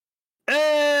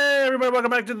everybody,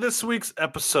 welcome back to this week's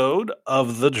episode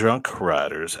of The Drunk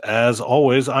Riders. As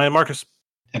always, I am Marcus.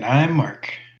 And I'm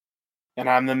Mark. And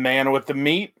I'm the man with the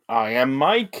meat. I am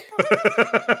Mike.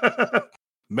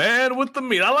 Man with the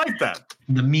meat. I like that.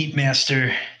 The Meat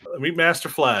Master. The Meat Master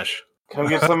Flash. Come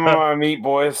get some of my meat,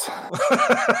 boys.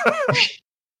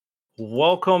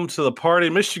 Welcome to the party.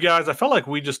 Missed you guys. I felt like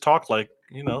we just talked 2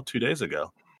 days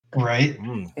ago. Right.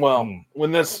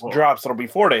 When this drops, it'll be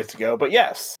 4 days ago, but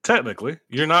yes. Technically.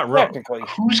 You're not wrong. Technically.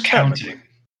 Who's counting?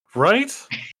 Right?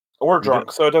 We're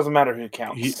drunk, so it doesn't matter who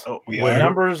counts.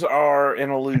 Numbers are an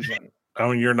illusion.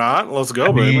 Oh, you're not? Let's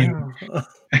go, baby.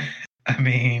 I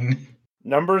mean...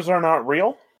 Numbers are not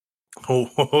real?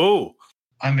 Oh.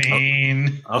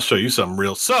 I'll show you something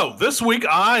real. So, this week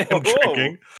I am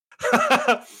drinking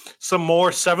some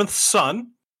more Seventh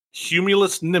Son,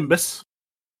 Humulus Nimbus.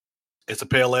 It's a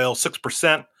pale ale,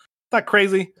 6%. Not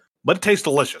crazy, but it tastes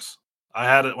delicious. I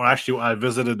had it when I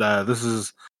visited. This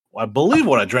is, I believe,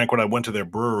 what I drank when I went to their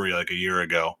brewery like a year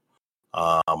ago.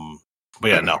 But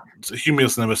yeah, no. It's a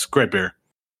Humulus Nimbus. Great beer.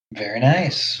 Very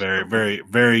nice. Very, very,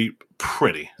 very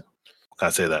pretty. Can I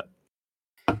say that?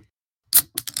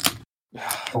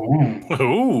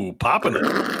 Ooh, popping it.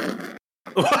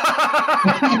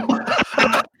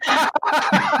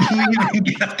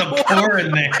 You got the pour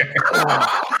in there.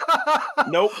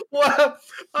 Nope. What?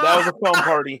 That was a foam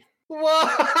party.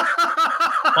 What?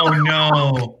 Oh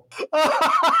no.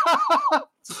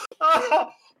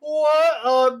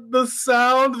 What? The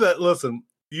sound that, listen,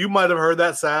 you might have heard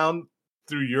that sound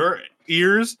through your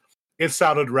ears. It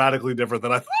sounded radically different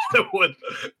than I thought it would.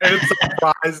 And it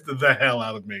surprised the hell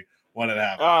out of me when it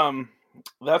happened.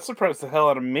 That surprised the hell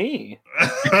out of me.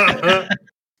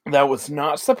 That was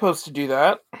not supposed to do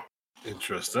that.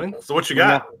 Interesting. So what you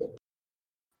got?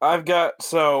 I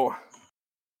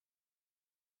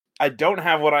don't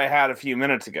have what I had a few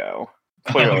minutes ago.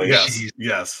 Clearly.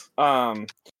 Yes.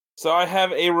 So I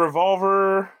have a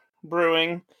Revolver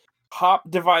Brewing Hop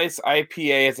Device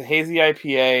IPA. It's a hazy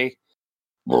IPA.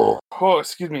 Oh,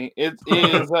 excuse me. It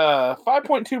is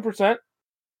 5.2%.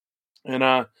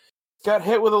 And got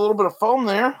hit with a little bit of foam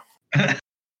there.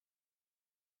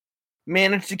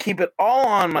 Managed to keep it all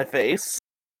on my face.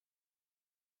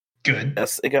 Good.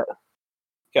 Yes, it got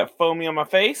foamy on my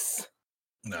face.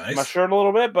 Nice. My shirt a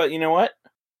little bit, but you know what?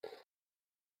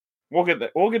 We'll get there.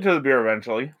 We'll get to the beer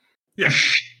eventually. Yeah.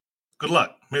 Good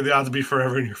luck. May the odds be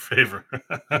forever in your favor.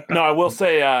 No, I will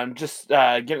say, just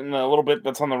getting a little bit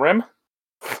that's on the rim.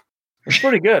 It's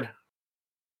pretty good.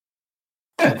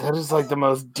 That is like the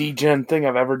most degen thing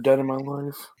I've ever done in my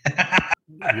life.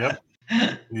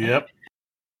 Yep.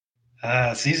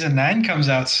 Season 9 comes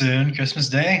out soon, Christmas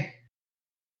Day.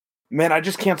 Man, I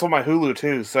just canceled my Hulu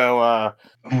too, so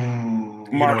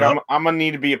Mark, I'm gonna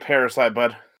need to be a parasite,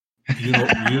 bud. You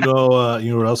know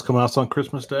what else comes out on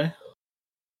Christmas Day?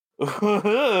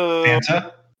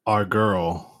 Santa? Our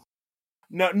Girl.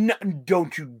 No,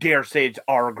 don't you dare say it's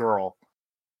Our Girl.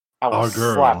 I will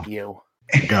slap you.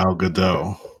 Gal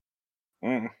Gadot.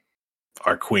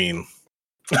 Our queen.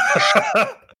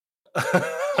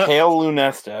 Hail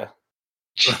Lunesta.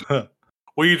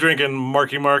 What are you drinking,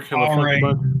 Marky Mark? All right.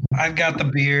 I've got the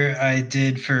beer I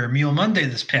did for Mule Monday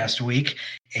this past week,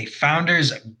 a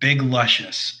Founder's Big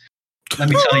Luscious. Let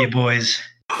me tell you, boys,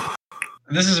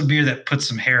 this is a beer that puts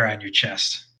some hair on your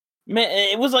chest. Man,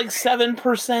 it was like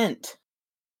 7%.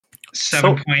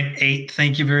 7.8,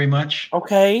 thank you very much.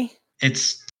 Okay.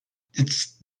 It's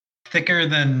thicker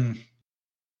than...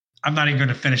 I'm not even going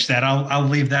to finish that. I'll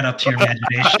leave that up to your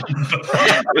imagination.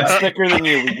 It's thicker than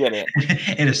you. We get it.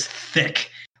 It is thick.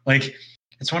 Like,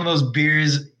 it's one of those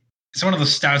beers. It's one of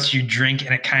those stouts you drink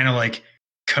and it kind of like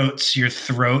coats your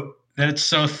throat. That it's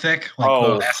so thick, like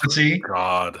molasses-y.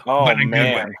 God. Oh, but in a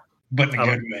man. good way. But in a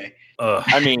good way.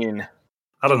 I mean,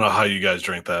 I don't know how you guys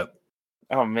drink that.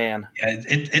 Oh man. Yeah,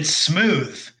 it's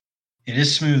smooth. It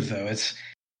is smooth though. It's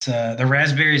the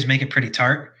raspberries make it pretty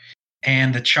tart.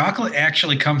 And the chocolate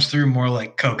actually comes through more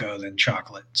like cocoa than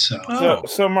chocolate.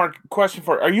 So Mark, question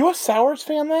for you. Are you a sours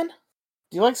fan then?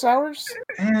 Do you like sours?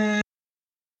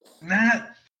 Not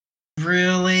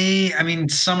really. I mean,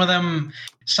 some of them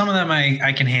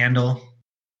I can handle.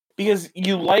 Because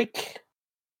you like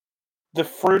the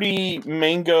fruity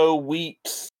mango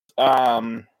wheat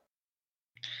Blue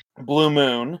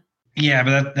Moon. Yeah,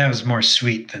 but that was more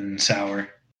sweet than sour.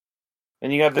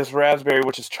 And you got this raspberry,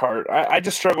 which is tart. I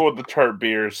just struggle with the tart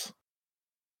beers.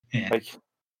 Yeah.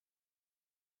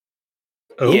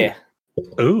 Yeah.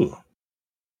 Ooh.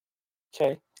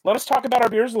 Okay. Let us talk about our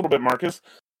beers a little bit, Marcus.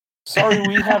 Sorry,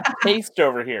 we have taste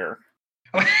over here.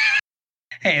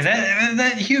 Hey,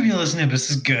 that Humulus Nimbus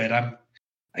is good.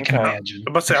 I can imagine.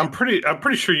 I must say, I'm pretty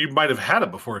sure you might have had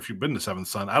it before if you've been to Seventh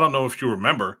Son. I don't know if you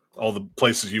remember all the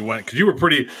places you went because you were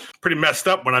pretty messed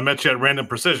up when I met you at Random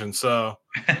Precision. So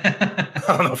I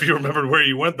don't know if you remembered where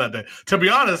you went that day. To be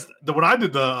honest, when I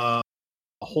did the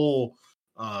whole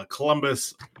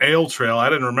Columbus Ale Trail, I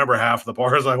didn't remember half the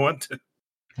bars I went to.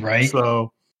 Right.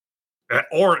 So,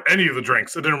 or any of the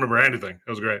drinks. I didn't remember anything. It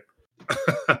was great.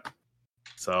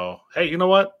 So, hey, you know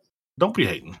what? Don't be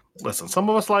hating. Listen, some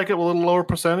of us like it with a little lower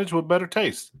percentage with better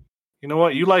taste. You know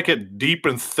what? You like it deep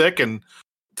and thick and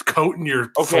coating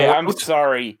your Okay, throat. I'm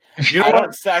sorry. You know I what?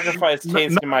 don't sacrifice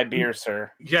taste in my beer,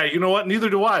 sir. Yeah, you know what?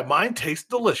 Neither do I. Mine tastes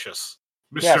delicious.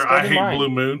 Mr. Yeah, so I do hate mine. Blue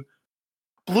Moon.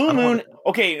 Blue Moon.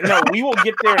 Okay, no, we will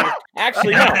get there.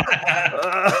 Actually,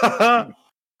 no.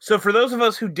 So for those of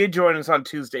us who did join us on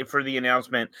Tuesday for the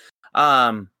announcement,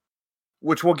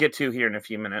 which we'll get to here in a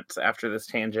few minutes after this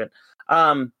tangent,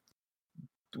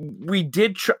 we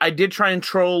did. I did try and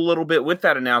troll a little bit with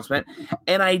that announcement,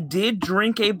 and I did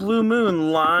drink a Blue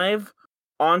Moon live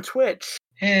on Twitch.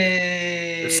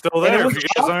 Hey, It's still there. was If you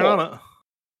guys aren't on it,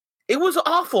 It was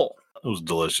awful. it was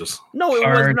delicious. No, it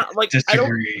was not. Like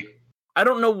disagree. I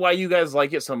don't know why you guys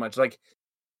like it so much. Like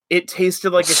it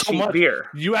tasted like a So cheap much. beer.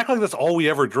 You act like that's all we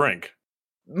ever drink.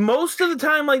 Most of the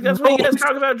time, like that's what you guys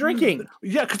talk about drinking.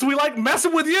 Yeah, because we like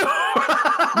messing with you.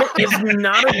 It's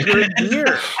not a good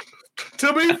beer.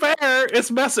 To be fair,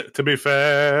 it's messy. To be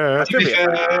fair,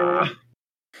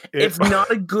 It's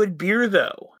not a good beer,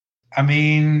 though. I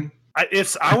mean, I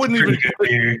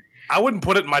wouldn't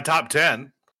put it in my top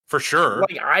 10 for sure.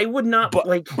 Like I would not. But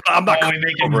like I'm not we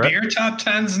making beer top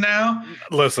 10s now.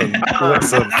 Listen.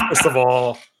 First of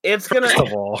all, it's gonna. First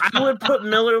of all, I would put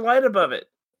Miller Lite above it.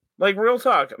 Like real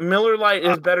talk, Miller Lite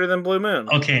is better than Blue Moon.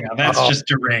 Okay, now that's just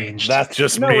deranged. That's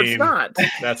just no, mean. it's not.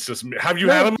 That's just me. Have you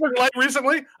had a Miller Lite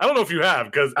recently? I don't know if you have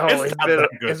because it's not that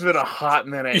good. It's been a hot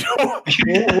minute.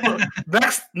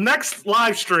 Next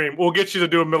live stream, we'll get you to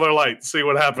do a Miller Lite. See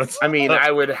what happens. I mean, I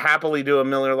would happily do a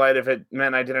Miller Lite if it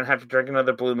meant I didn't have to drink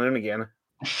another Blue Moon again.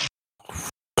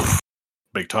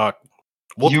 Big talk.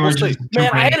 You just man,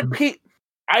 I had a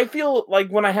I feel like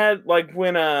when I had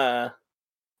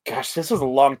gosh, this was a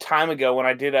long time ago when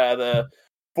I did the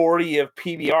 40 of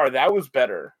PBR. That was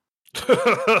better.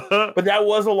 But that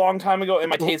was a long time ago, and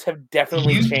my tastes have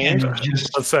definitely changed.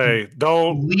 Let's say,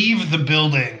 don't leave the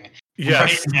building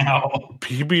right now.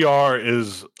 PBR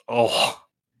is,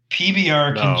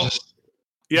 PBR can just...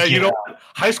 Yeah, you know,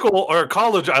 high school or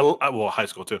college, high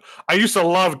school too. I used to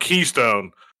love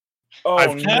Keystone.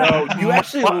 Oh, no. You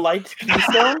actually liked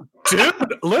Keystone?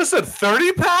 Dude, listen,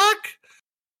 30-pack?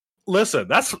 Listen,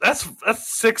 that's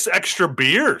 6 extra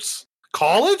beers.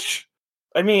 College?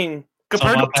 I mean,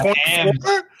 compared to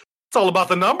 24, it's all about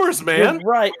the numbers, man. You're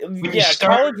right. Yeah,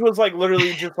 college was like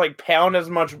literally just like pound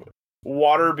as much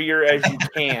water beer as you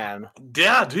can.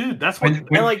 Yeah, dude, that's what.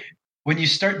 When you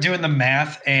start doing the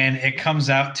math and it comes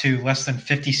out to less than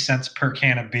 50 cents per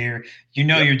can of beer, you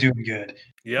know you're doing good.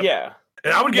 Yep. Yeah.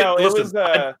 And I would get.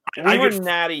 We were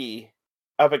natty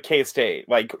up at K-State.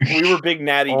 Like we were big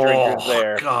natty drinkers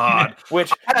there. God.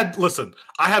 Which I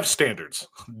have standards.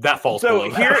 That falls so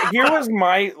below. Here was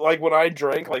my when I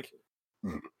drank,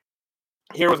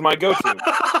 here was my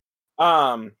go-to.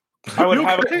 I would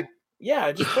have okay?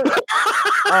 Yeah, just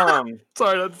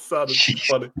sorry, that sounded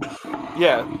funny.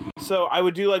 Yeah. So I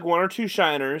would do 1 or 2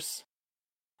 shiners,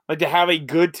 to have a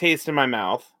good taste in my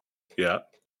mouth. Yeah.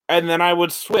 And then I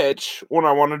would switch when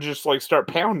I want to just start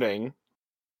pounding.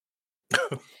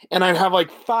 And I'd have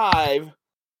 5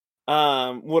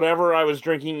 whatever I was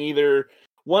drinking, either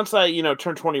once I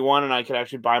turned 21 and I could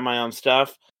actually buy my own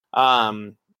stuff.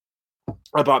 I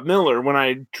bought Miller when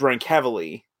I drank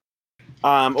heavily.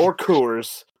 Or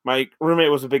Coors. My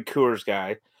roommate was a big Coors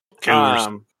guy.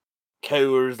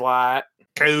 Coors Light.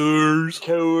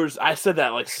 Coors. I said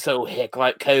that so hick,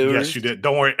 like Coors. Yes, you did.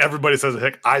 Don't worry. Everybody says it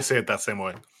hick. I say it that same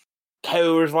way.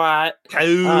 Coors Light.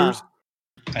 Coors.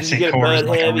 I say Coors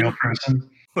like a real person.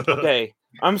 Okay.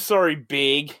 I'm sorry,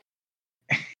 Big.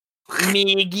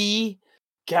 Miggy.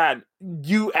 God,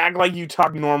 you act like you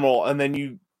talk normal and then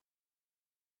you...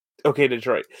 Okay,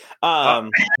 Detroit.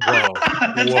 Whoa.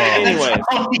 Anyway.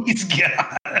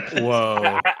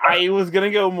 Whoa. I was going to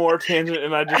go more tangent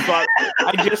and I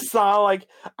just saw,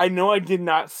 I know I did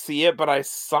not see it, but I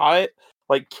saw it,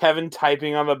 Kevin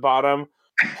typing on the bottom.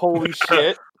 Holy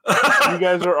shit. You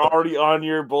guys are already on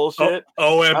your bullshit.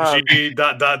 OMG, ...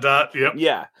 Yep.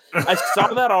 Yeah. I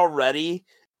saw that already.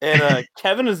 And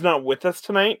Kevin is not with us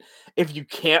tonight, if you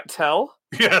can't tell.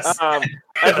 Yes.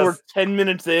 As we're 10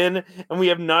 minutes in, and we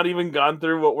have not even gone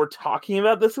through what we're talking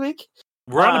about this week.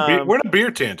 We're on a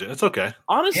beer tangent. It's okay.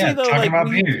 Honestly, though,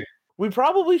 we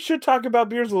probably should talk about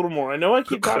beers a little more. I know I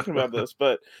keep talking about this,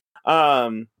 but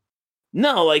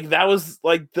no, like that was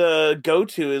like the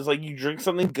go-to is like you drink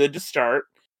something good to start,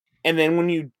 and then when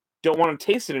you don't want to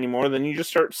taste it anymore, then you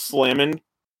just start slamming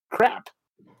crap.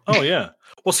 Oh yeah.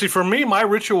 Well, see, for me, my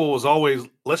ritual was always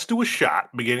let's do a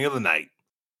shot beginning of the night.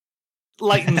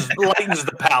 Lightens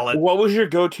the palate. What was your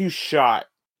go-to shot?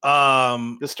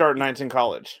 To start nights in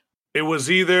college. It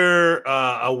was either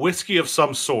a whiskey of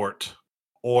some sort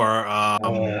or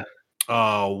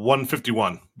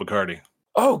 151 Bacardi.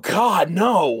 Oh God,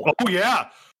 no! Oh yeah.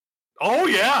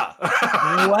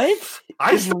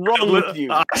 What is wrong with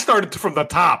you? I started from the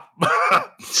top.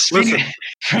 Listen,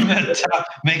 from the top,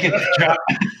 make it drop.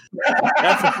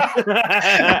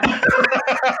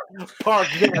 Park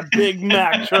that Big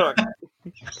Mac truck.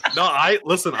 No, I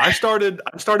started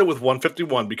with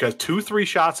 151 because 2-3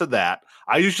 shots of that.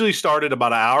 I usually started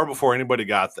about an hour before anybody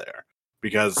got there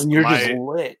because and you're just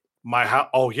lit. My house.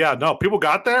 Oh yeah, no, people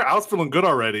got there. I was feeling good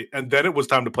already, and then it was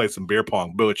time to play some beer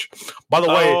pong. Which, by the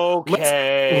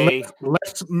way,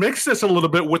 let's mix this a little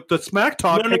bit with the smack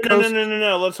talk.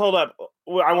 No. Let's hold up.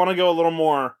 I want to go a little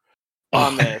more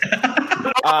on this.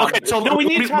 Okay, so we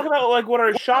need to talk about like what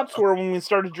our shots were when we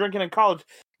started drinking in college.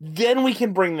 Then we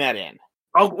can bring that in.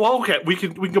 Oh well, okay, we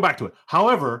can go back to it.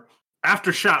 However,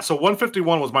 after shot, so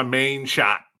 151 was my main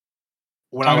shot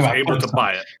when I was able to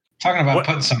buy it. Talking about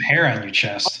putting some hair on your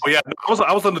chest. Oh yeah,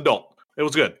 I was an adult. It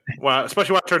was good. Well,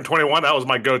 especially when I turned 21, that was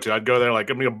my go-to. I'd go there like,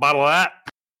 give me a bottle of that.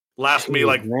 Last me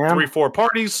like 3-4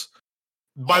 parties.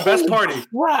 My best party.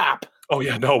 Crap. Oh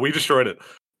yeah, no, we destroyed it.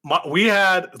 We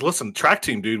had track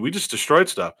team, dude. We just destroyed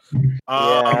stuff.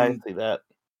 I see that.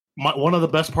 One of the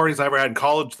best parties I ever had in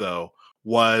college, though,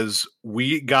 was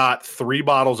we got 3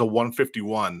 bottles of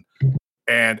 151,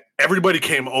 and everybody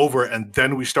came over, and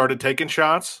then we started taking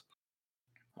shots.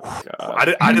 Oh,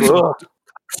 I did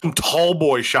some tall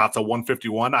boy shots of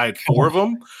 151. I had 4 of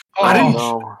them. Oh,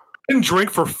 I didn't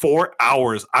drink for 4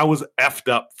 hours. I was effed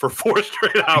up for 4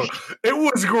 straight hours. It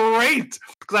was great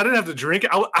because I didn't have to drink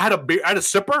it. I had a beer. I had a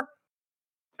sipper,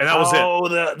 and that was it. Oh,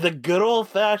 the good old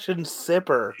fashioned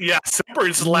sipper. Yeah, sipper.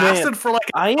 It lasted for like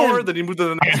an hour. Then you moved to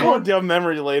the next one. I'm going down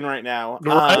memory lane right now.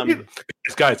 Right?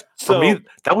 Guys, for me,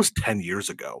 that was 10 years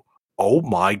ago. Oh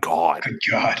my God! Good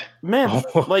God, man!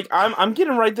 Like I'm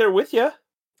getting right there with you.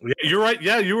 Yeah, you're right.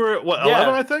 Yeah, you were 11,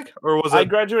 I think, or was it? I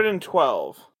graduated in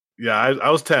 12. Yeah, I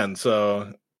was 10.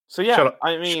 So yeah,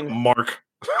 I mean, Mark.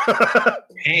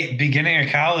 Hey, beginning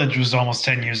of college was almost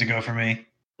 10 years ago for me.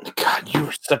 God, you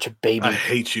were such a baby. I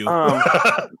hate you.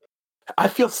 I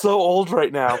feel so old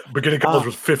right now. Beginning of college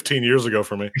was 15 years ago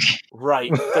for me.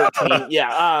 Right, 13.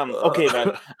 Yeah. Okay,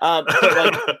 man.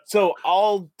 So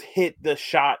I'll hit the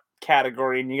shot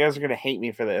category, and you guys are gonna hate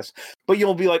me for this, but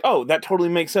you'll be like, "Oh, that totally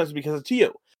makes sense because it's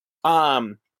you."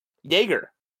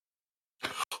 Jaeger.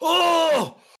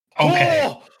 Oh, okay.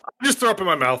 Oh, I just threw up in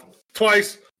my mouth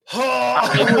twice. Oh.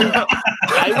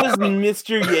 I was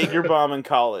Mr. Jaeger bomb in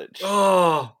college.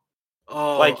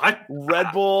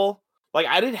 Red Bull. Like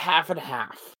I did half and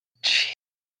half.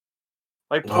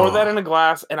 Like pour that in a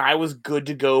glass, and I was good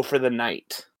to go for the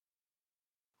night.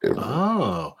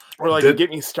 Oh, or like get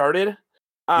me started.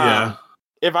 Yeah.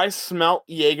 If I smelt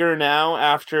Jaeger now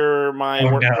after my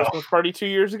Christmas party 2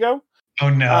 years ago, oh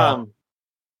no,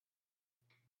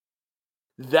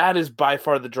 that is by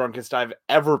far the drunkest I've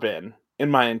ever been in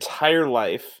my entire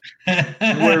life.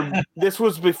 Where this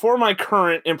was before my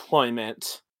current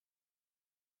employment.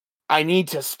 I need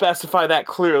to specify that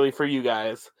clearly for you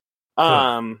guys.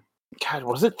 God,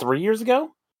 was it 3 years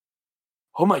ago?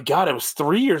 Oh my God, it was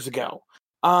 3 years ago.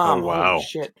 Oh wow! Holy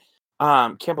shit.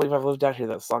 Can't believe I've lived out here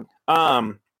that long.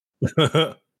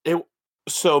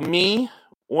 So me,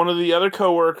 one of the other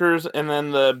coworkers, and then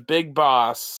the big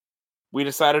boss, we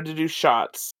decided to do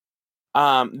shots.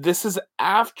 This is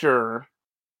after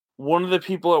one of the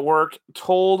people at work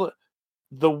told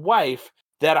the wife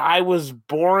that I was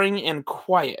boring and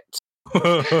quiet.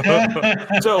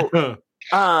 So,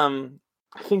 I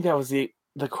think that was the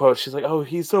quote. She's like, "Oh,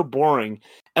 he's so boring,"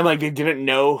 and like they didn't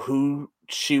know who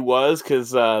she was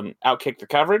because Outkicked the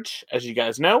coverage, as you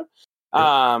guys know.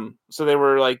 So they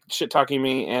were like shit talking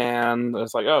me, and I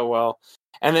was like, "Oh well."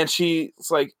 And then she's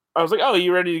like, "I was like, oh,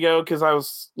 you ready to go?" Because I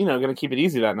was, gonna keep it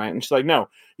easy that night. And she's like, "No,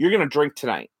 you're gonna drink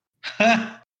tonight."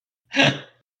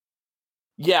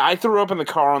 Yeah, I threw up in the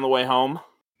car on the way home.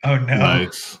 Oh no!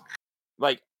 Nice.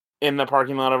 Like in the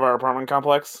parking lot of our apartment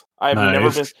complex. I've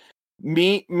never been.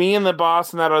 Me and the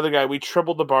boss and that other guy, we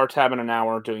tripled the bar tab in an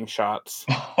hour doing shots.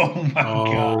 Oh my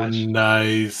gosh!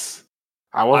 Nice.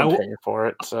 I wasn't paying for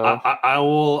it, so I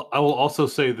will also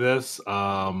say this: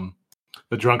 the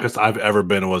drunkest I've ever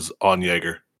been was on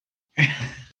Jaeger.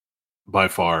 By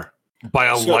far. By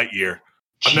a light year.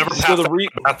 I've never passed the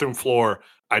bathroom floor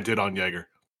I did on Jaeger.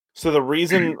 So the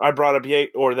reason I brought up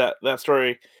that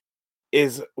story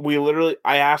is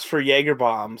I asked for Jaeger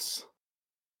bombs.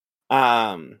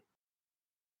 And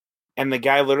the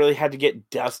guy literally had to get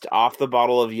dust off the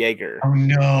bottle of Jaeger. Oh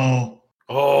no.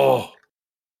 Oh.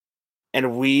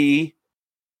 And we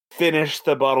finished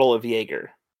the bottle of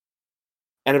Jaeger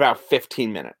in about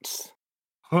 15 minutes.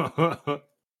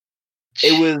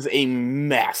 It was a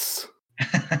mess.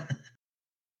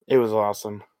 It was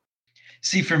awesome.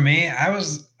 See, for me, I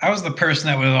was the person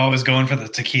that was always going for the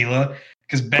tequila,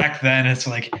 because back then it's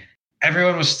like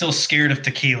everyone was still scared of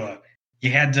tequila.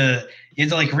 You had to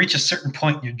like reach a certain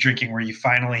point in your drinking where you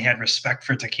finally had respect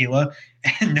for tequila,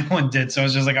 and no one did. So I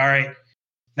was just like, all right,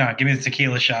 no, give me the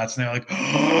tequila shots. And they're like,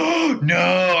 oh no,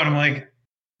 and I'm like,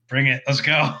 bring it, let's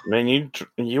go. Man,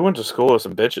 you went to school with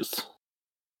some bitches.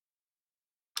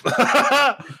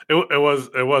 it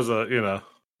was a, you know.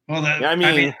 Well, I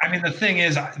mean, the thing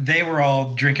is, they were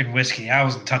all drinking whiskey. I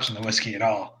wasn't touching the whiskey at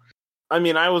all. I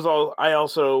mean, I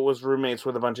also was roommates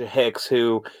with a bunch of hicks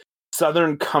who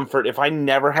Southern Comfort. If I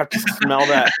never have to smell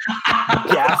that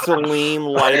gasoline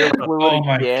lighter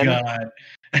fluid again.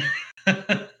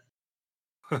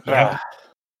 God.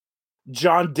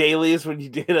 John Daly's when you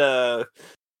did a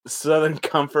Southern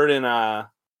Comfort and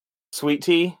a sweet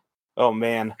tea. Oh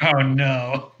man. Oh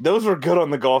no. Those were good on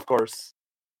the golf course.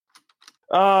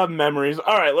 Memories.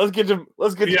 All right, let's get to talking.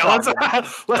 Let's get to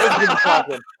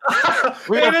talking.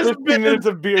 We have 15 minutes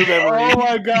of beer memories. Oh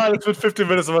my god, it's been 15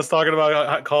 minutes of us talking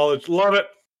about college. Love it.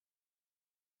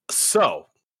 So,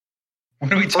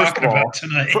 what are we talking about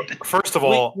tonight? First of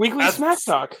all, weekly snack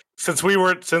talk. Since we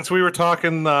were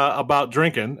talking about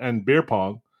drinking and beer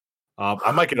pong,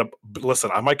 I might get a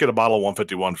bottle of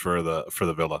 151 for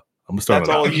the villa. I'm gonna start That's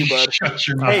it all out. you, bud. Shut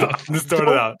your Hey, mouth. Let's start it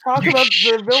out. Talk about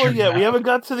the villa yet. We haven't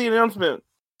got to the announcement.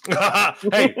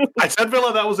 Hey, I said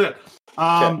villa. That was it.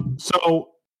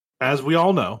 So, as we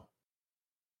all know,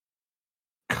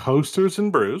 Coasters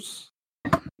and Brews.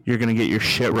 You're gonna get your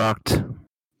shit rocked.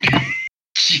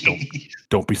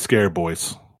 Don't be scared,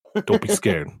 boys. Don't be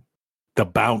scared. The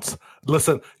bounce.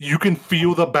 Listen, you can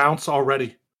feel the bounce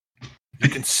already. You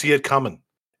can see it coming,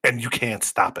 and you can't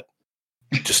stop it.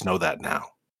 Just know that now.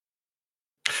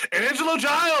 And Angelo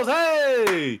Giles,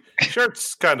 hey!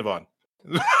 Shirt's kind of on.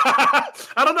 I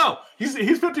don't know. He's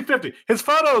 50-50. His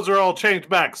photos are all changed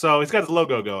back, so he's got his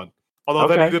logo going. Although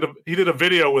then he did a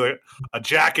video with a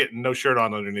jacket and no shirt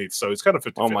on underneath, so he's kind of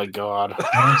 50-50. Oh my god.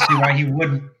 I don't see why he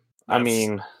wouldn't. I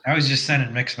mean, I was just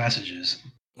sending mixed messages.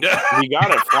 Yeah, we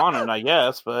got it flaunted, I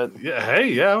guess, but yeah,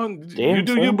 hey, yeah, you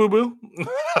do you, boo boo.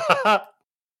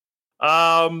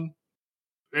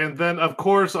 And then of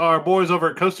course our boys over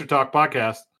at Coaster Talk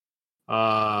podcast.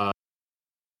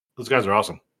 Those guys are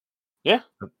awesome. Yeah.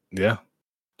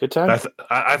 Good time.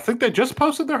 I think they just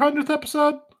posted their 100th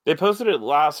episode. They posted it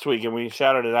last week and we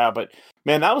shouted it out, but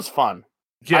man, that was fun.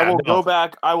 Yeah, I will go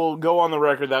back. I will go on the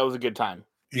record. That was a good time.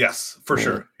 Yes, for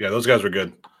sure. Yeah, those guys were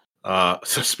good.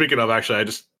 So speaking of, actually, I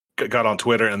just got on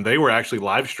Twitter and they were actually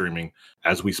live streaming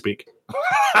as we speak.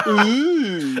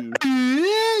 Ooh.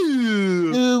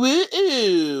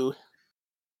 Ooh.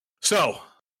 So,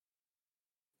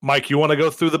 Mike, you want to go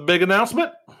through the big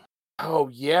announcement? Oh,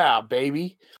 yeah,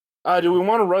 baby. Do we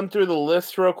want to run through the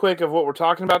list real quick of what we're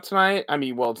talking about tonight? I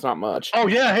mean, well, it's not much. Oh,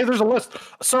 yeah. Hey, there's a list.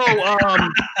 So,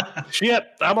 shit,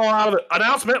 I'm all out of it.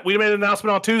 Announcement. We made an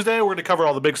announcement on Tuesday. We're going to cover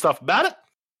all the big stuff about it.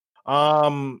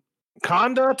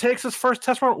 Konda takes his first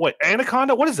test run. Wait,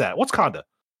 Anaconda? What is that? What's Konda?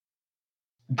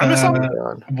 I missed something.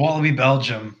 Wallaby,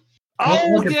 Belgium.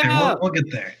 We'll get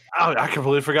there. Oh, I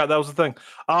completely forgot that was the thing.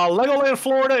 Legoland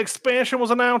Florida expansion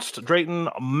was announced. Drayton,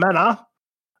 Manor,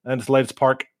 and its latest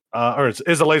park, is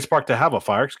the latest park to have a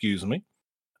fire. Excuse me.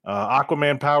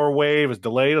 Aquaman Power Wave is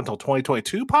delayed until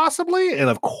 2022, possibly, and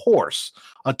of course,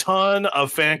 a ton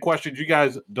of fan questions. You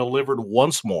guys delivered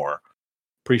once more.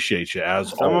 Appreciate you as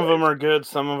some always. Of them are good,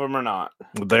 some of them are not.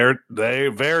 They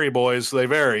vary, boys. They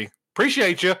vary.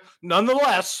 Appreciate you,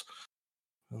 nonetheless.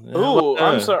 Ooh,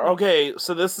 I'm sorry. Okay,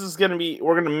 so this is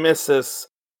we're gonna miss this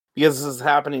because this is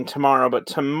happening tomorrow. But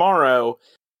tomorrow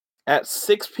at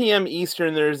 6 p.m.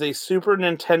 Eastern, there's a Super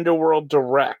Nintendo World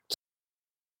Direct.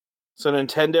 So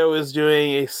Nintendo is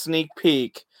doing a sneak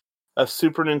peek of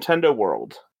Super Nintendo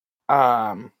World.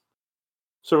 So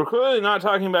we're clearly not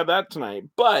talking about that tonight,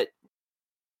 but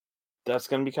that's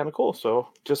gonna be kind of cool. So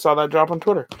just saw that drop on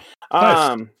Twitter.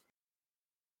 Nice.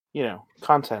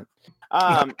 Content.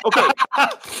 Okay.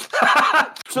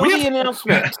 So the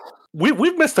announcement.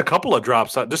 We've missed a couple of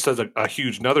drops. Just as a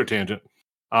huge another tangent.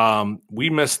 We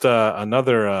missed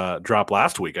another drop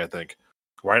last week, I think.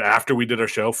 Right after we did our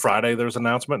show, Friday, there was an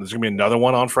announcement. There's going to be another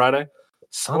one on Friday.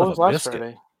 Son What of was a last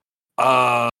biscuit.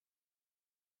 Friday?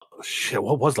 Shit,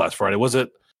 what was last Friday? Was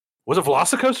it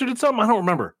Velocicoaster did something? I don't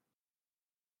remember.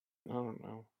 I don't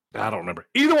know. I don't remember.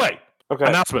 Either way, Okay.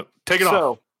 announcement. Take it off.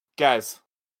 So, guys,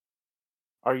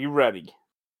 are you ready?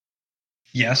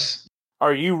 Yes.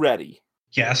 Are you ready?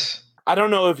 Yes. I don't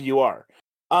know if you are.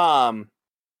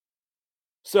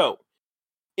 So,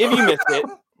 if you missed it,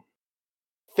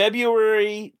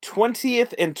 February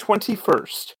 20th and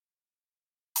 21st,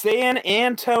 San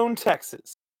Antonio,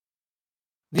 Texas.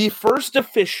 The first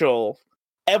official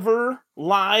ever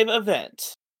live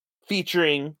event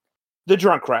featuring the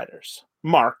Drunk Riders,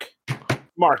 Mark,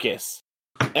 Marcus,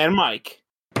 and Mike.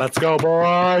 Let's go,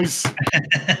 boys.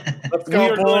 Let's We go,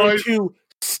 are going boys. to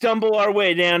stumble our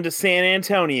way down to San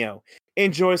Antonio,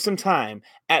 enjoy some time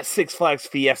at Six Flags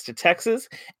Fiesta, Texas,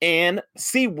 and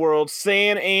SeaWorld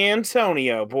San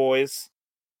Antonio, boys.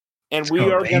 And we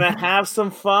are going to have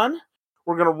some fun.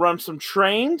 We're going to run some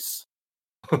trains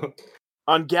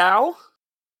on Gal.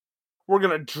 We're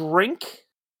going to drink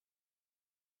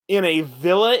in a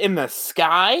villa in the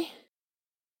sky.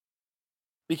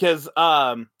 Because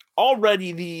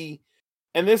already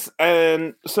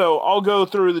so I'll go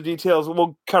through the details.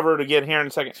 We'll cover it again here in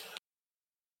a second.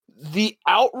 The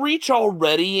outreach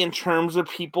already in terms of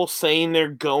people saying they're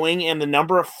going and the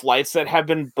number of flights that have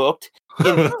been booked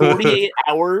in 48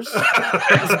 hours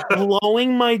is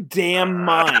blowing my damn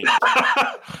mind.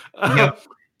 Yep.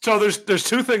 So there's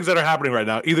two things that are happening right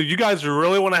now. Either you guys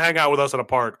really want to hang out with us in a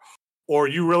park, or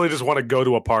you really just want to go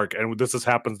to a park, and this just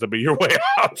happens to be your way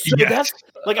out. So that's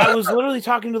like, I was literally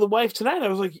talking to the wife tonight. I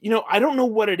was like, I don't know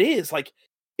what it is. Like,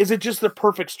 is it just the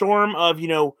perfect storm of,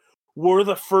 we're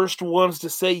the first ones to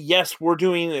say, yes, we're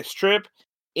doing this trip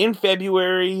in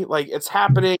February. Like, it's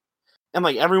happening. And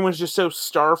like, everyone's just so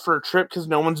starved for a trip because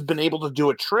no one's been able to do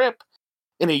a trip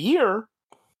in a year.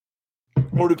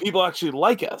 Or do people actually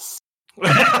like us?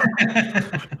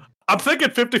 I'm thinking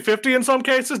 50-50 in some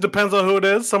cases. Depends on who it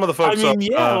is. Some of the folks.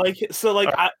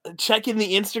 Checking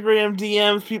the Instagram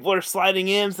DMs, people are sliding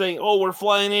in saying, "Oh, we're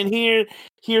flying in here.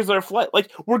 Here's our flight."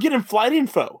 Like, we're getting flight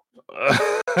info.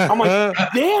 I'm like,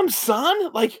 damn,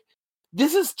 son. Like,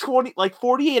 this is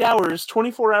 48 hours,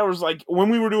 24 hours. Like, when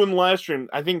we were doing the live stream,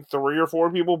 I think 3 or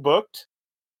 4 people booked.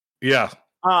 Yeah.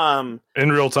 In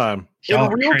real time.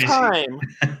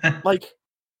 Like.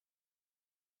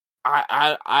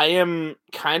 I am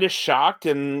kind of shocked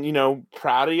and,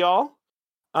 proud of y'all.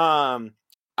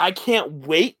 I can't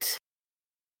wait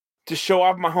to show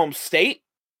off my home state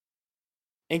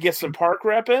and get some park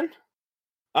rep in.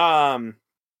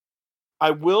 I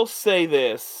will say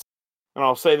this, and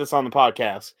I'll say this on the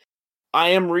podcast. I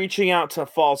am reaching out to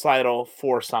False Idol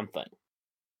for something.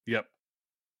 Yep.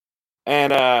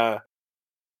 And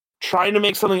trying to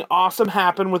make something awesome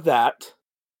happen with that.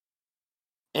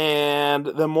 And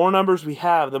the more numbers we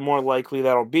have, the more likely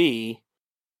that'll be.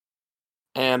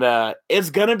 And it's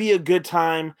going to be a good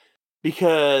time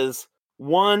because,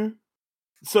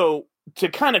 so to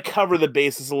kind of cover the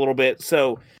bases a little bit.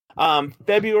 So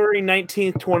February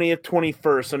 19th, 20th,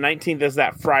 21st. So 19th is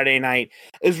that Friday night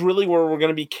is really where we're going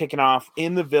to be kicking off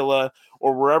in the villa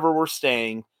or wherever we're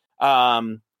staying.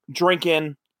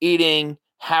 Drinking, eating,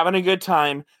 having a good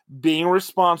time, being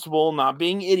responsible, not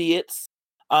being idiots.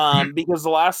 Because the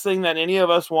last thing that any of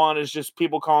us want is just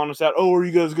people calling us out. Oh, are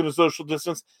you guys going to social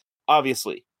distance?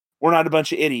 Obviously, we're not a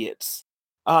bunch of idiots.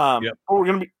 Yep.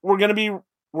 We're gonna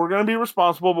be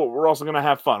responsible, but we're also gonna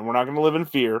have fun. We're not gonna live in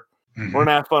fear. Mm-hmm. We're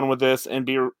gonna have fun with this and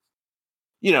be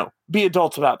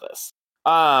adults about this.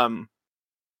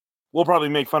 We'll probably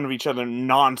make fun of each other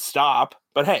nonstop,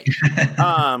 but hey.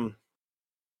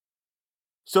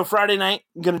 So Friday night,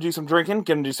 gonna do some drinking,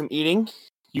 gonna do some eating.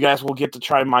 You guys will get to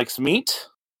try Mike's meat.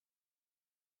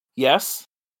 Yes.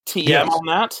 TM on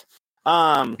that.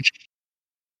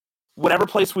 Whatever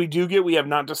place we do get, we have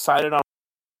not decided on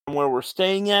where we're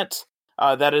staying yet.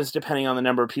 That is depending on the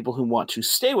number of people who want to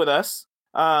stay with us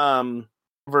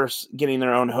versus getting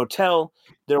their own hotel.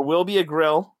 There will be a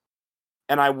grill,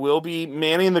 and I will be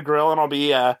manning the grill, and I'll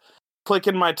be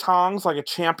clicking my tongs like a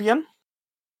champion.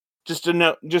 Just so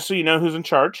you know who's in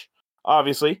charge,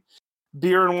 obviously.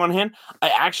 Beer in one hand. I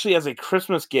actually, as a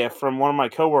Christmas gift from one of my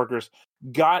coworkers,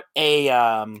 got a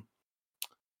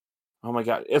oh my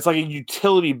god, it's like a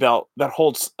utility belt that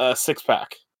holds a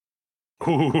 6-pack.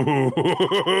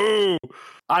 I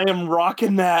am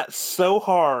rocking that so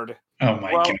hard. Oh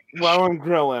my god! While I'm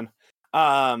grilling.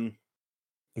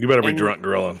 You better be drunk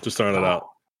grilling. Just throwing it out.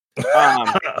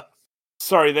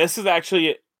 Sorry, this is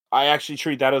actually I actually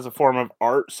treat that as a form of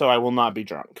art, so I will not be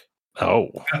drunk. Oh,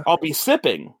 I'll be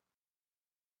sipping,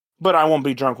 but I won't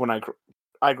be drunk when I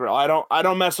grill. I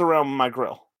don't mess around with my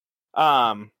grill.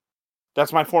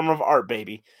 That's my form of art,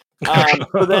 baby.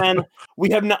 So then we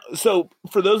have not. So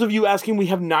for those of you asking, we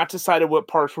have not decided what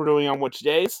parks we're doing on which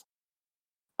days.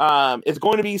 It's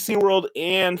going to be SeaWorld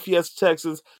and Fiesta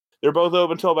Texas. They're both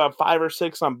open until about 5 or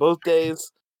 6 on both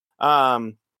days.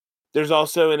 There's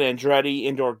also an Andretti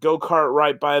indoor go-kart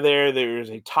right by there. There's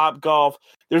a Top Golf.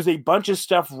 There's a bunch of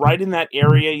stuff right in that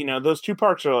area. You know, those 2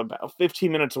 parks are about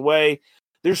 15 minutes away.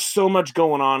 There's so much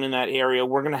going on in that area.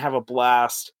 We're going to have a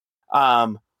blast.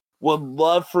 Would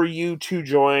love for you to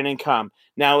join and come.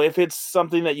 Now, if it's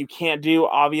something that you can't do,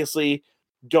 obviously,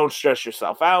 don't stress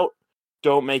yourself out.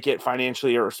 Don't make it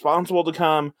financially irresponsible to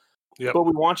come. Yep. But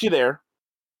we want you there.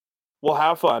 We'll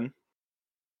have fun.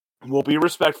 We'll be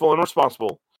respectful and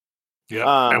responsible.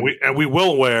 Yeah, and we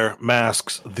will wear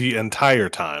masks the entire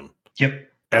time. Yep.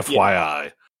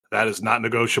 FYI, that is not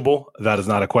negotiable. That is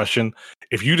not a question.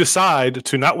 If you decide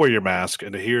to not wear your mask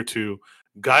and adhere to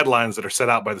guidelines that are set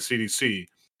out by the CDC,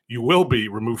 you will be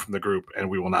removed from the group, and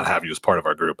we will not have you as part of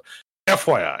our group.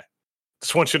 FYI,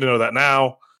 just want you to know that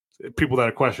now. People that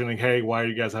are questioning, hey, why are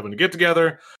you guys having to get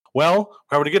together? Well,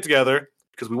 we're having to get together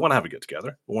because we want to have a get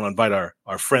together. We want to invite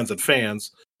our friends and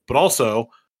fans, but also,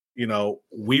 you know,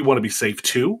 we want to be safe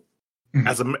too.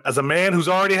 Mm-hmm. As a man who's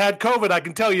already had COVID, I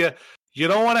can tell you, you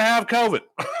don't want to have COVID.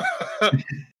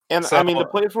 And so, I mean, the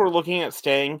place we're looking at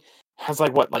staying has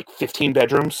like 15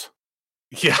 bedrooms.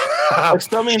 Yeah.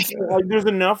 So, I mean, like, there's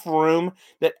enough room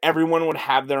that everyone would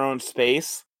have their own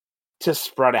space to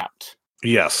spread out.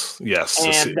 Yes.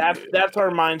 And that's our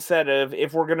mindset of,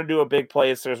 if we're going to do a big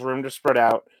place, there's room to spread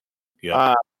out.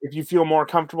 Yeah. If you feel more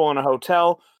comfortable in a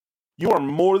hotel, you are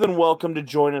more than welcome to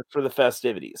join us for the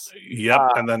festivities. Yep,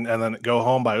 and then go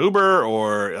home by Uber,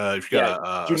 or if you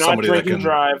got do not somebody drink that can and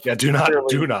drive. Yeah, do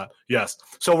not. Yes.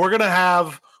 So we're gonna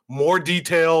have more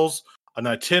details, an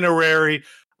itinerary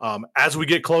as we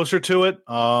get closer to it.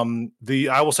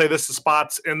 I will say this: the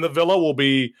spots in the villa will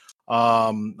be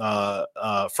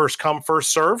first come,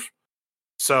 first serve.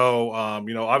 So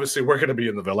obviously we're gonna be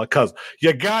in the villa because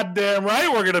you goddamn right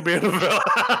we're gonna be in the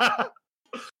villa.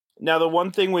 Now, the one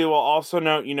thing we will also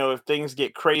note, if things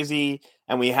get crazy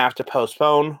and we have to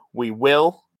postpone, we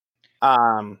will.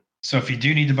 So if you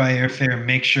do need to buy airfare,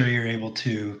 make sure you're able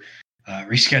to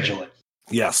reschedule it.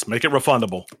 Yes, make it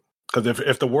refundable. Because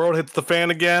if the world hits the fan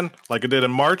again, like it did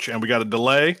in March, and we got a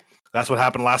delay, that's what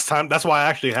happened last time. That's why I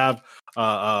actually have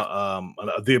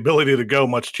the ability to go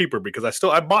much cheaper, because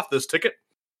I bought this ticket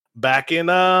back in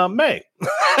May.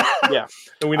 Yeah.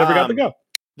 And we never got to go.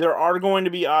 There are going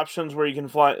to be options where you can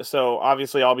fly. So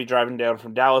obviously I'll be driving down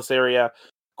from Dallas area.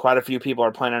 Quite a few people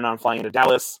are planning on flying into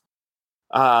Dallas.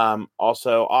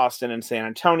 Also Austin and San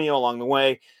Antonio along the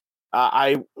way.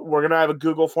 We're going to have a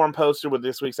Google form posted with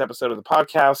this week's episode of the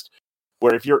podcast,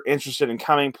 where if you're interested in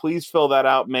coming, please fill that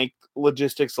out. Make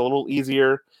logistics a little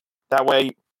easier. That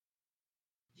way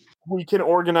we can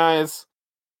organize,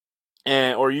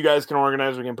 or you guys can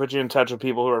organize. We can put you in touch with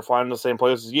people who are flying to the same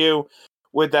place as you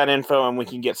with that info, and we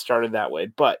can get started that way.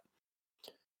 But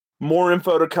more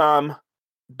info to come.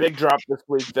 Big drop this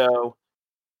week, though.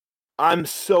 I'm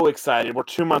so excited. We're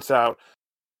 2 months out.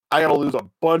 I gotta lose a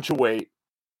bunch of weight.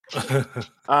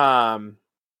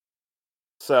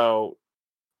 So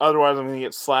otherwise I'm gonna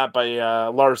get slapped by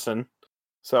Larson.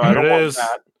 So I don't want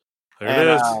that. There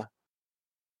it is.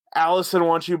 Allison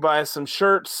wants you to buy some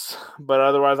shirts, but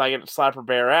otherwise I get to slap her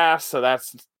bare ass. So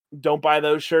don't buy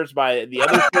those shirts, buy the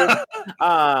other shirts.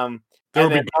 And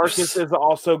then Marcus is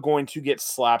also going to get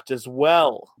slapped as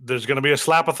well. There's going to be a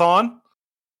slap-a-thon,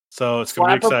 so it's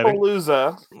going to be exciting.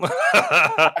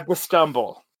 Slap-a-palooza at the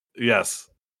Stumble. Yes.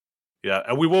 Yeah,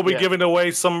 and we will be giving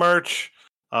away some merch,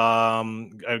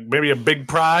 maybe a big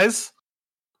prize.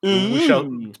 We shall,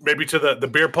 maybe to the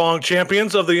beer pong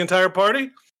champions of the entire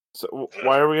party. So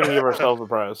why are we going to give ourselves a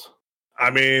prize? I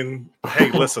mean,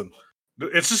 hey, listen.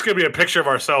 It's just going to be a picture of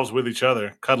ourselves with each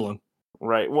other, cuddling.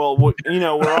 Right. Well, we're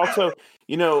also,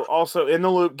 also in the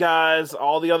loop, guys.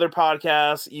 All the other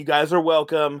podcasts, you guys are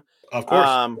welcome. Of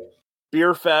course.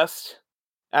 Beer Fest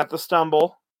at the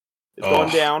Stumble is going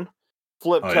down.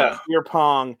 Flip cup, beer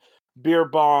pong, beer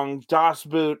bong, DOS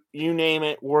boot, you name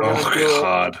it. We're going to do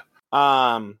it.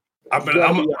 I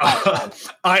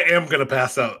am going to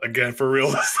pass out again for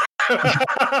real.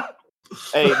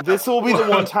 Hey, this will be the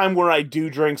one time where I do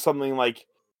drink something like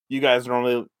you guys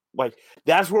normally like.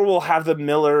 That's where we'll have the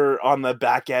Miller on the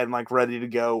back end, like ready to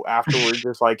go afterwards,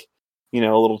 just like a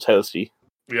little toasty.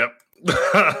 Yep.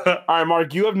 All right,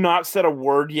 Mark, you have not said a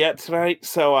word yet tonight,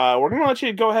 so we're going to let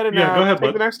you go ahead and go ahead, take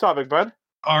bud. the next topic, bud.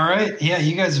 All right. Yeah,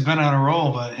 you guys have been on a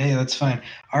roll, but hey, that's fine.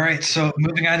 All right. So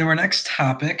moving on to our next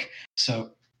topic.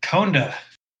 So Konda.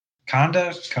 I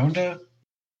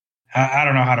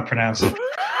don't know how to pronounce it.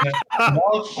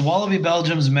 Wallaby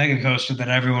Belgium's mega coaster that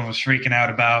everyone was freaking out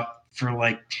about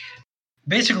for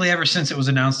basically ever since it was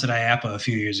announced at IAAPA a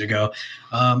few years ago.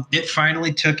 It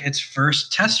finally took its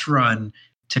first test run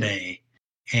today.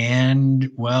 And,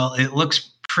 well, it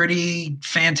looks pretty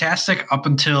fantastic up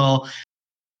until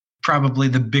probably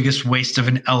the biggest waste of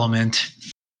an element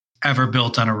ever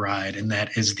built on a ride, and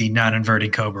that is the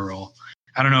non-inverting Cobra roll.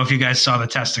 I don't know if you guys saw the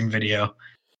testing video.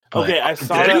 Okay, I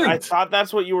saw that. I thought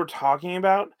that's what you were talking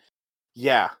about.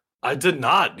 Yeah. I did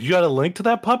not. You got a link to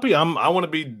that puppy? I want to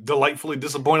be delightfully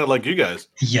disappointed like you guys.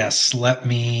 Yes, give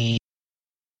me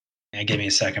a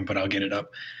second, but I'll get it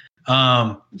up.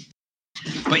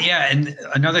 But yeah, and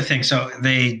another thing, so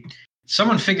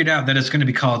someone figured out that it's going to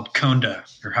be called Konda,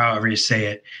 or however you say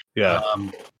it. Yeah.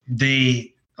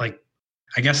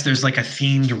 I guess there's a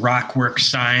themed Rockwork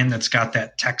sign that's got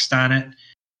that text on it.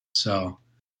 So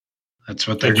that's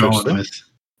what they're going with.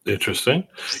 Interesting.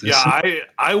 Yeah,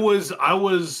 I was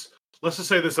let's just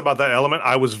say this about that element.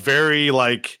 I was very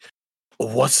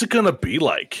what's it gonna be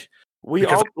like? We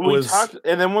talked,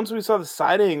 and then once we saw the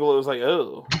side angle, it was like,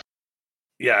 oh.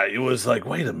 Yeah, it was like,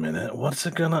 wait a minute, what's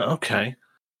it gonna okay.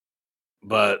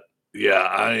 But yeah,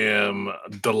 I am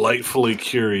delightfully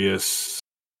curious.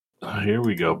 Here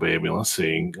we go, baby. Let's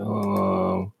see.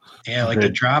 Yeah,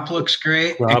 the drop looks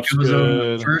great. Drop's it goes good.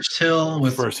 over the first hill.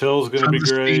 First hill's going to be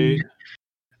great. Speed.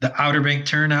 The Outer Bank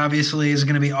turn obviously is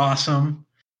going to be awesome.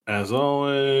 As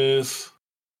always.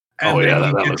 And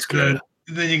that looks good.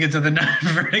 Then you get to the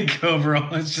non-inverting Cobra.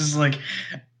 It's just that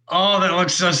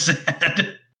looks so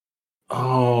sad.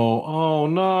 Oh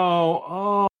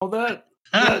no. Oh, that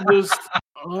just...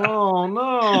 Oh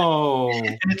no.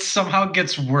 And it somehow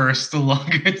gets worse the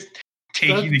longer it's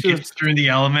taking to get through the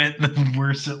element, the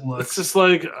worse it looks. It's just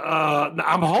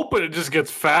I'm hoping it just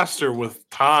gets faster with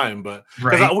time, but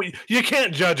you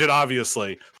can't judge it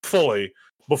obviously fully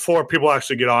before people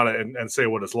actually get on it and say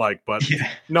what it's like. But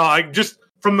no, I just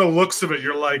from the looks of it,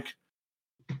 you're like,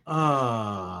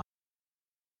 man.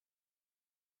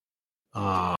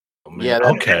 Yeah,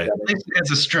 okay.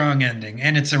 It's a strong ending,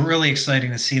 and it's really exciting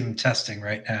to see them testing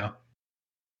right now.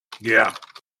 Yeah.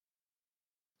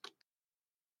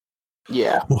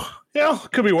 Yeah. Yeah,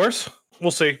 could be worse.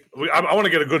 We'll see. I want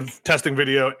to get a good testing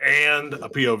video and a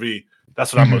POV.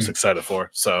 That's what I'm most excited for.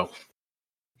 So,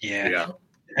 yeah.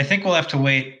 I think we'll have to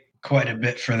wait quite a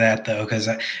bit for that, though, because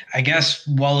I guess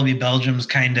Wallaby Belgium's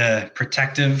kind of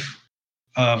protective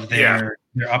of their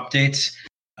updates.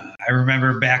 I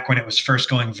remember back when it was first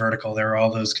going vertical, there were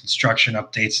all those construction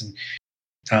updates, and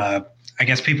I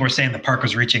guess people were saying the park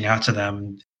was reaching out to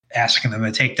them, asking them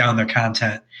to take down their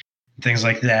content, and things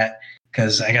like that,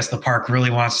 because I guess the park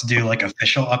really wants to do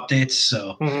official updates.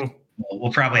 So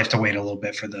we'll probably have to wait a little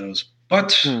bit for those,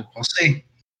 but we'll see.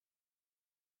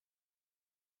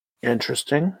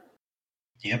 Interesting.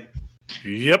 Yep.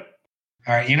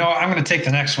 All right, I'm going to take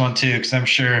the next one too, because I'm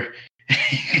sure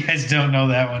you guys don't know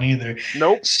that one either.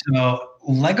 Nope. So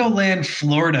Legoland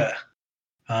Florida.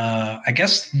 I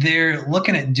guess they're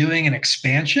looking at doing an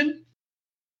expansion.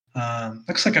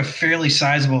 Looks like a fairly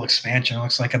sizable expansion.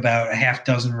 Looks like about a half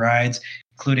dozen rides,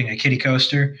 including a kiddie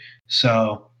coaster.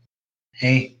 So,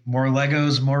 hey, more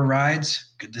Legos, more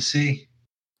rides. Good to see.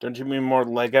 Don't you mean more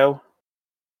Lego?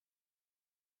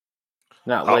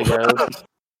 Not Legos.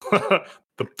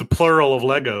 The plural of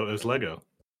Lego is Lego.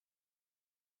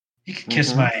 You can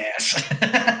kiss my ass.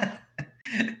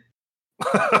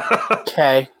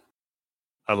 Okay.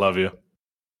 I love you.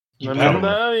 Let me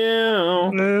love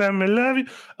you. Let me love you.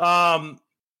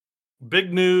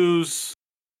 Big news.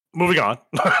 Moving on.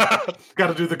 Got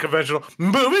to do the conventional.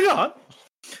 Moving on.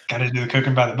 Got to do the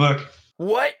cooking by the book.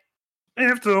 What?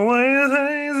 If the way is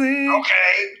hazy.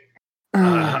 Okay.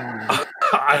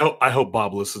 I hope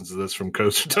Bob listens to this from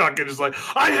Coaster Talk and is like,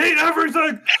 I hate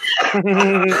everything.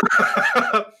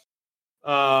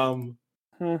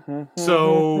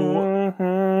 So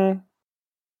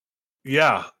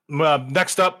yeah.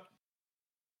 Next up,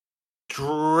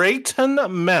 Drayton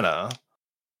Manor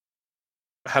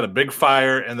had a big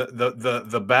fire, and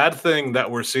the bad thing that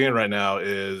we're seeing right now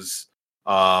is,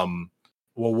 one,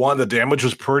 the damage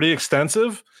was pretty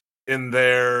extensive in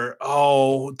their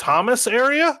Thomas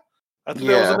area. I think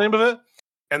that was the name of it.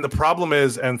 And the problem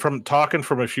is, and from talking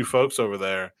from a few folks over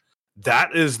there,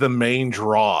 that is the main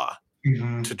draw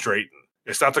to Drayton.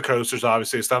 It's not the coasters,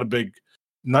 obviously. It's not a big,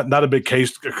 not a big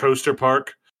coaster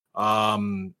park.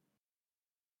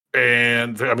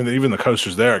 And I mean, even the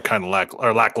coasters there are kind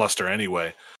of lackluster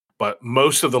anyway. But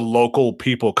most of the local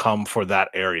people come for that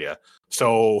area,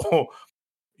 so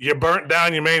you burnt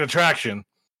down your main attraction.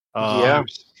 Yeah.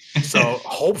 So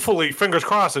hopefully, fingers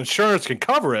crossed, insurance can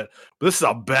cover it. But this is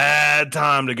a bad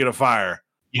time to get a fire.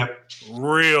 Yep.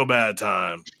 Real bad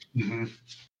time. Mm-hmm.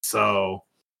 So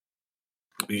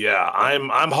yeah,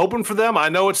 I'm hoping for them. I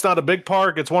know it's not a big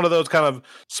park. It's one of those kind of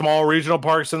small regional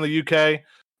parks in the UK.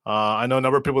 I know a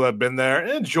number of people that have been there and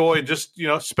enjoy just,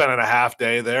 spending a half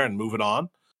day there and moving on.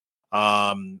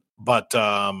 But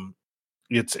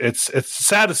it's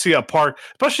sad to see a park,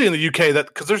 especially in the UK, that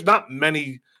because there's not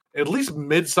many, at least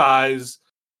mid-size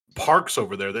parks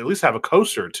over there. They at least have a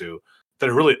coaster or two that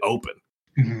are really open.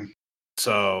 Mm-hmm.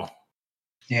 So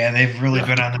yeah, they've really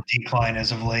been on the decline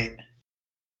as of late.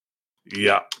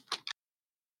 Yeah.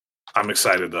 I'm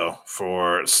excited, though,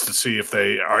 to see if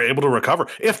they are able to recover.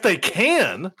 If they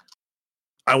can,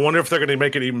 I wonder if they're going to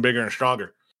make it even bigger and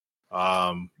stronger.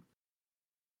 Yeah.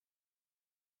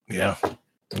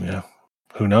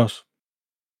 Who knows?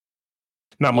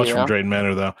 Not much from Drayton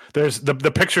Manor, though. There's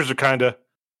the pictures are kind of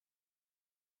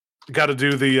got to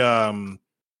do the.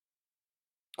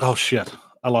 Oh shit!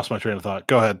 I lost my train of thought.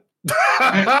 Go ahead.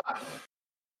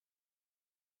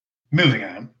 Moving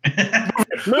on.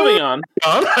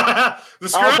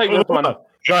 I'll take this one. Go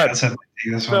ahead. So,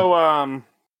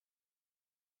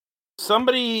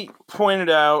 somebody pointed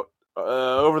out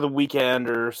over the weekend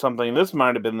or something. This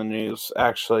might have been the news,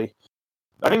 actually.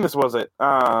 I think this was it.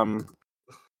 On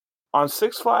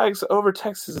Six Flags Over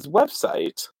Texas'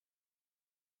 website,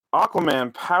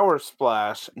 Aquaman Power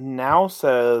Splash now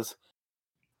says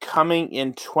coming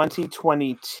in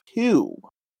 2022.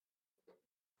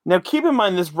 Now, keep in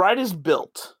mind, this ride is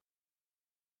built.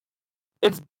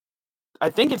 I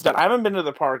think it's done. I haven't been to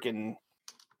the park in,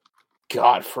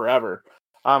 God, forever.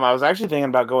 I was actually thinking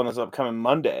about going this upcoming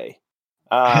Monday.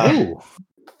 For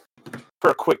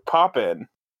a quick pop-in.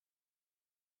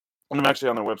 I'm actually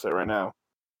on their website right now.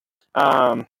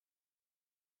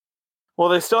 Well,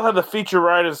 they still have the feature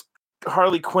ride as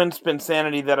Harley Quinn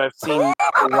Spinsanity that I've seen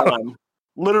run.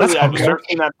 Literally, I've never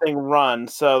seen that thing run,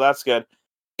 so that's good.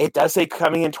 It does say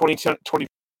coming in 2022.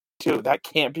 That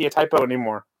can't be a typo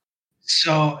anymore.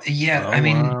 So yeah, wow.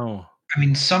 I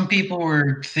mean, some people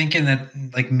were thinking that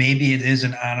like maybe it is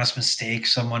an honest mistake.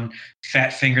 Someone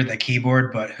fat fingered the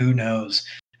keyboard, but who knows?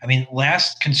 I mean,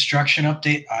 last construction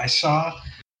update I saw,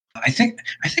 I think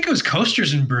it was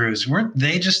Coasters and Brews. Weren't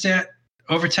they just at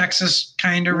Over Texas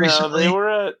kind of recently? No, they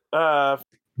were at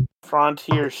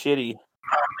Frontier Shitty.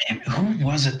 Oh man, who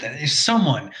was it? That is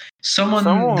someone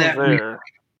that was there.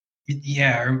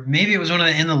 Yeah, or maybe it was one of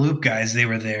the In the Loop guys. They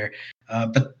were there,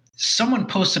 but someone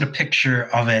posted a picture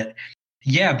of it.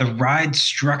 Yeah, the ride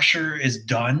structure is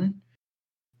done,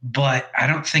 but I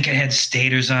don't think it had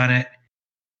stators on it.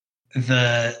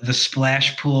 The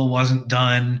splash pool wasn't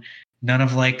done. None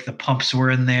of like the pumps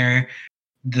were in there.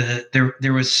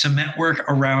 There was cement work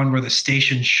around where the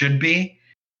station should be.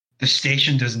 The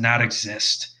station does not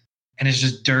exist, and it's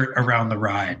just dirt around the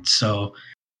ride. So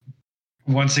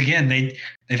once again,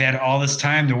 they've had all this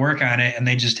time to work on it, and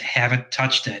they just haven't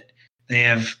touched it. They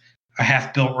have a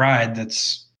half-built ride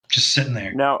that's just sitting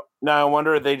there. Now I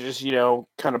wonder if they just,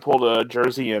 kind of pulled a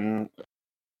Jersey and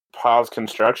paused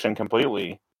construction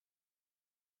completely.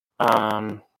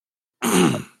 Trying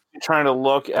to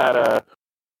look at a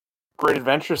Great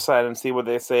Adventure site and see what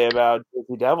they say about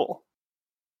Jersey Devil.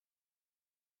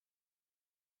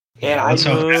 Yeah, and I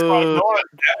know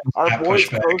our boys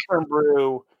Coaster and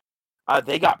Brew,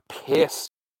 they got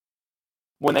pissed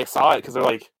when they saw it because they're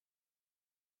like,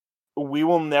 we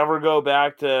will never go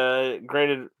back to Great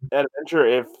Adventure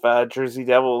if Jersey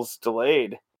Devil's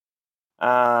delayed.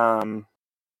 Let's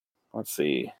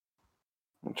see.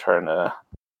 I'm trying to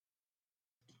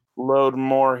load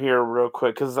more here real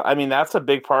quick because that's a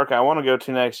big park I want to go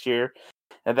to next year.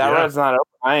 If that ride's not open,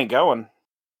 I ain't going.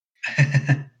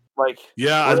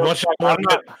 As much as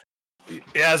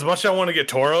I want to get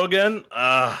Toro again,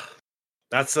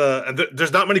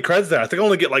 there's not many creds there. I think I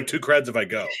only get like 2 creds if I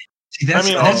go. See,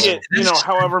 I'll get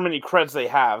however many creds they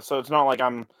have, so it's not like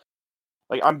I'm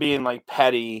being like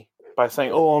petty by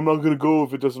saying, "Oh, I'm not gonna go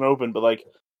if it doesn't open," but like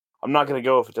I'm not gonna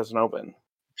go if it doesn't open.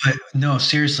 But no,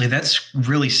 seriously, that's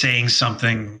really saying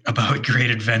something about Great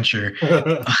Adventure,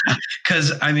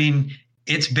 because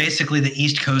it's basically the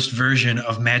East Coast version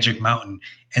of Magic Mountain,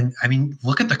 and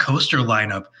look at the coaster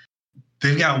lineup.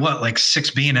 They've got like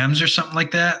 6 B&Ms or something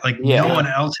like that. No one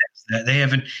else has that. They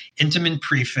have an Intamin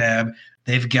prefab.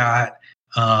 They've got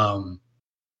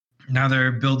now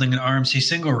they're building an RMC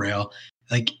single rail.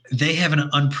 Like they have an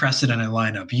unprecedented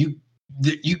lineup.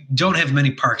 you don't have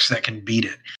many parks that can beat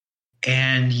it.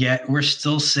 And yet we're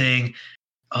still saying,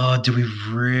 oh, do we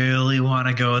really want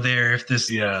to go there if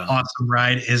this awesome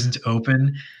ride isn't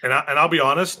open? And I'll be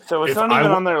honest. So it's not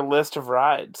even on their list of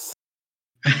rides.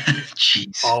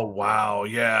 Jeez. Oh, wow.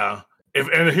 Yeah.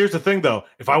 And here's the thing, though.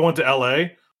 If I went to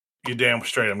L.A., you damn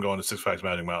straight I'm going to Six Flags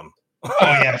Magic Mountain. Oh,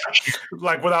 yeah. For sure.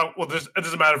 Like, it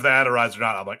doesn't matter if they had a ride or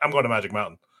not. I'm like, I'm going to Magic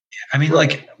Mountain. I mean,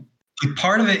 like,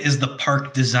 part of it is the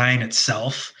park design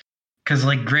itself. Because,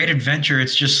 like, Great Adventure,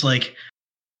 it's just like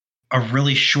a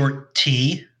really short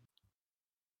T,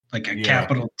 like a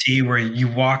capital T, where you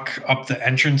walk up the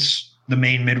entrance, the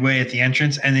main midway at the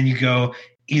entrance, and then you go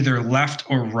either left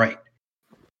or right.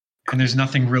 And there's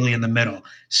nothing really in the middle.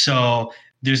 So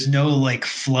there's no, like,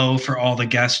 flow for all the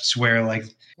guests where, like,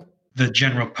 the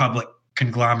general public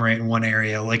conglomerate in one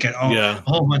area. Like at a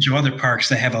whole bunch of other parks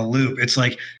that have a loop, it's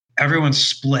like everyone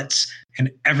splits and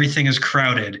everything is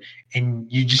crowded and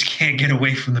you just can't get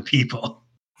away from the people.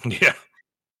 Yeah.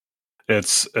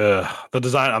 It's the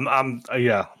design.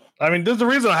 I mean, there's a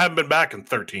reason I haven't been back in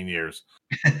 13 years.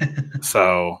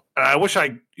 So I wish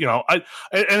and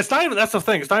it's not even, that's the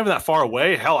thing. It's not even that far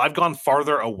away. Hell, I've gone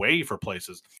farther away for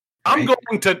places. I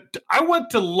went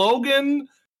to Lagoon.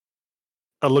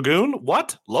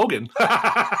 What? Logan.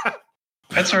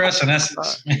 That's where SNS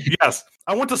is. Yes.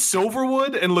 I went to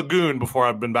Silverwood and Lagoon before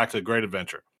I've been back to Great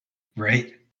Adventure.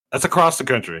 Right. That's across the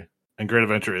country. And Great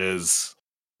Adventure is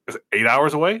 8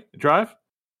 hours away to drive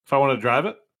if I want to drive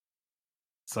it.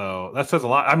 So that says a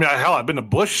lot. I mean, I've been to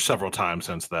Busch several times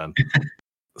since then.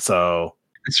 So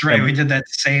that's right. We did that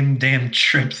same damn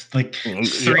trip like 3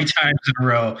 times in a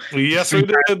row. Yes, we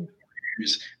did.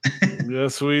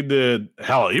 Yes, we did.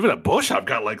 Hell, even at Busch, I've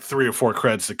got like 3 or 4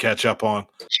 creds to catch up on.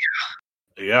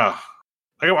 Yeah.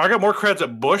 I got more creds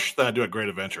at Busch than I do at Great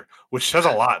Adventure, which says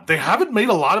a lot. They haven't made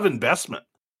a lot of investment.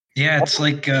 Yeah, it's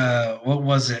like what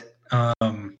was it?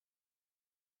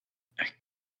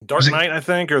 Dark Knight, I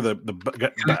think, or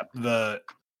the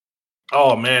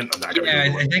oh man. Yeah,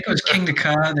 I think it was King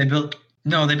Ka. They built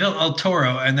El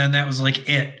Toro, and then that was like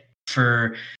it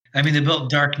for. I mean, they built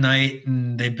Dark Knight,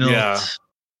 and they built.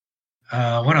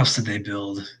 What else did they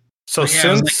build? So since it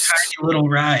was like tiny little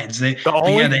rides, they haven't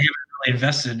really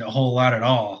invested a whole lot at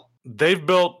all. They've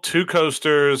built 2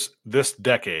 coasters this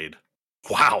decade.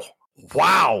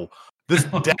 Wow, this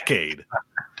decade.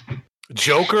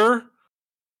 Joker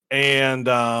and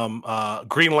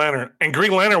Green Lantern, and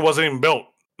Green Lantern wasn't even built.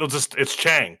 It's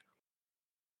Chang.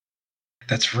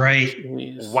 That's right.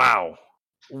 Jeez.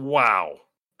 Wow.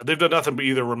 They've done nothing but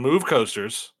either remove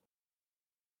coasters.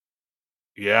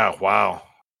 Yeah, wow.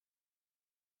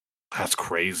 That's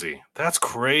crazy. I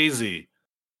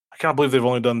can't believe they've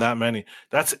only done that many.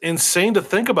 That's insane to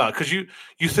think about because you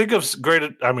think of great.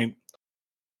 I mean,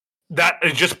 that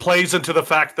it just plays into the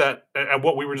fact that and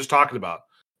what we were just talking about.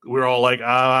 We're all like,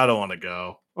 I don't want to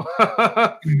go.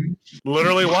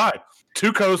 Literally, why?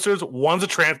 2 coasters. One's a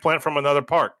transplant from another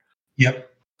park. Yep.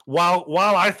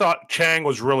 While I thought Chang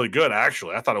was really good,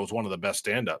 actually, I thought it was one of the best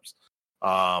stand-ups.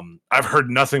 I've heard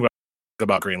nothing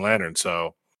about Green Lantern,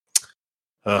 so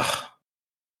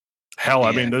hell,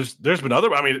 I mean, there's been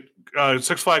other. I mean,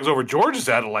 Six Flags Over George has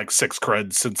added like 6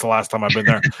 creds since the last time I've been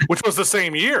there, which was the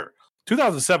same year,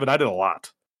 2007. I did a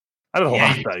lot.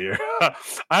 That year.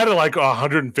 I had like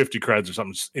 150 creds or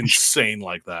something insane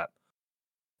like that.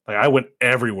 Like I went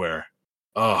everywhere.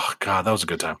 Oh God, that was a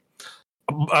good time.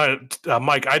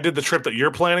 Mike, I did the trip that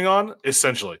you're planning on,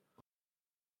 essentially.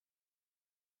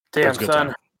 Damn, son.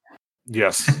 Time.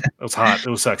 Yes, it was hot. It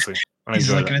was sexy. He's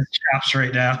looking at his chops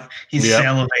right now. He's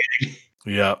salivating.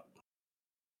 Yeah.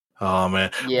 Oh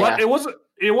man. Yeah. But it was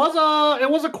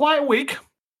a quiet week.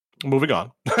 Moving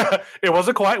on. It was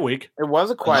a quiet week. It was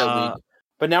a quiet week.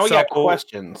 But now we got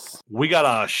questions. We got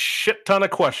a shit ton of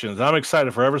questions. I'm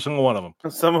excited for every single one of them.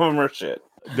 Some of them are shit.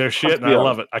 They're shit, and I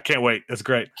love it. I can't wait. It's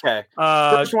great. Okay.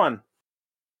 First one.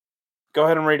 Go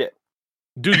ahead and read it.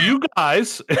 Do you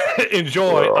guys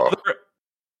enjoy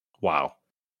Wow.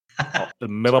 The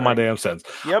middle of my damn sentence.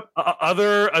 Yep.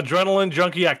 Other adrenaline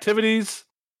junkie activities?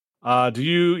 Do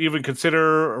you even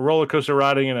consider roller coaster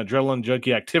riding an adrenaline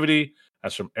junkie activity?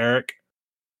 That's from Eric.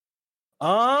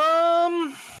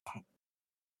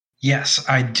 Yes,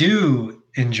 I do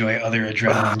enjoy other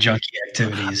adrenaline junkie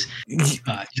activities.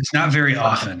 Just not very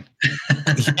often.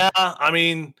 Yeah, I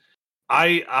mean,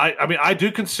 I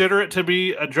do consider it to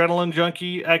be adrenaline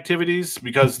junkie activities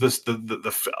because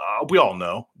we all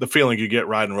know the feeling you get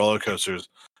riding roller coasters,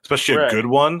 especially a good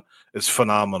one, is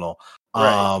phenomenal.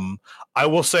 Right. I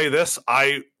will say this: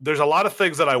 there's a lot of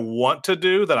things that I want to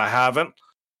do that I haven't.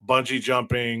 Bungee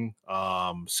jumping,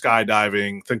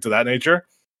 skydiving, things of that nature.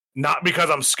 Not because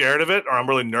I'm scared of it or I'm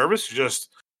really nervous.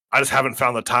 I just haven't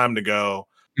found the time to go.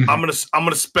 I'm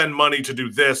gonna spend money to do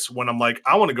this when I'm like,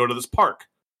 I want to go to this park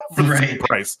for the same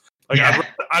price. Like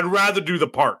I'd rather do the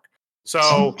park.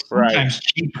 So sometimes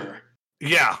cheaper.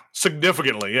 Yeah,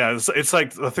 significantly. Yeah, it's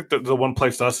like I think the one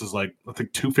place to us is like I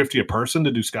think $250 a person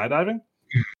to do skydiving,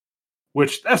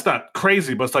 which that's not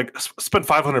crazy, but it's like spend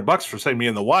 $500 for say me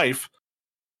and the wife.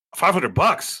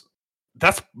 $500.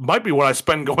 That's might be what I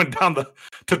spend going down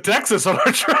to Texas on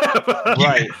our trip.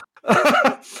 Right.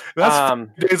 That's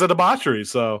days of debauchery.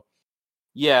 So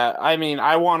yeah, I mean,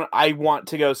 I want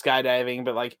to go skydiving,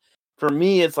 but like for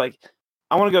me, it's like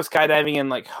I want to go skydiving in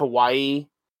like Hawaii.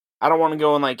 I don't want to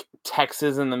go in like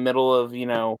Texas in the middle of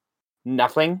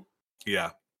nothing.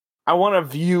 Yeah, I want a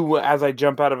view as I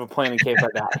jump out of a plane in case I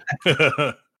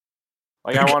die.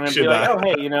 Like I want to be like,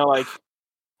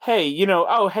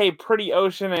 oh hey, pretty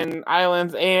ocean and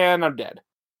islands, and I'm dead.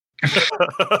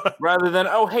 Rather than,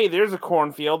 oh, hey, there's a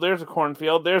cornfield, there's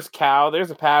a cow, there's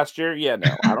a pasture. Yeah,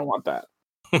 no, I don't want that.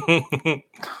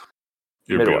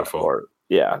 You're beautiful.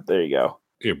 Yeah, there you go.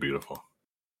 You're beautiful.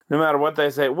 No matter what they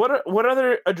say. What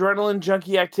other adrenaline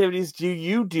junkie activities do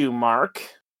you do, Mark?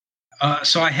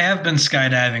 So I have been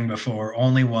skydiving before,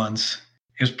 only once.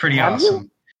 It was pretty awesome.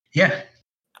 You? Yeah.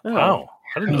 Oh. Wow.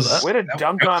 I didn't know that. Way to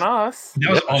dunk on us.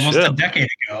 That was almost a decade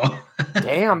ago.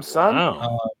 Damn, son.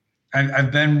 Wow.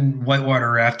 I've been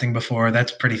whitewater rafting before.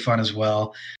 That's pretty fun as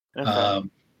well. Okay.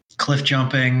 Cliff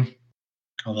jumping,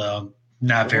 although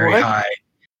not very high.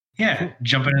 Yeah,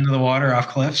 jumping into the water off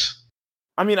cliffs.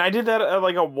 I mean, I did that at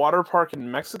like a water park in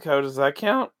Mexico. Does that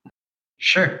count?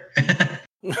 Sure. It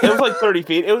was like 30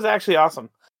 feet. It was actually awesome.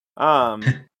 Yeah,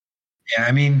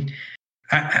 I mean,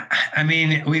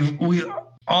 we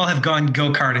all have gone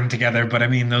go-karting together, but I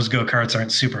mean, those go-karts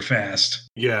aren't super fast.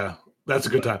 Yeah, that's a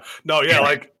good time. No, yeah,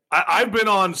 like I've been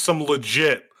on some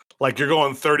legit, like you're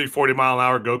going 30, 40 mile an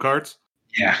hour go-karts.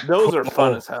 Yeah. Those are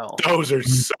fun as hell. Those are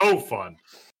so fun.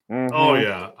 Mm-hmm. Oh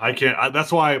yeah, I can't.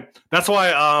 That's why the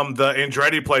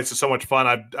Andretti place is so much fun.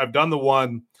 I've done the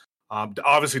one,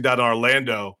 obviously down in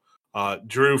Orlando.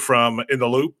 Drew from In the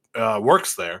Loop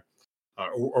works there,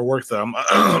 or worked there.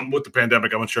 With the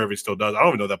pandemic, I'm not sure if he still does. I don't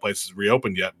even know if that place is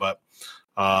reopened yet. But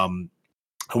I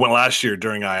went last year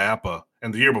during IAPA,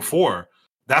 and the year before.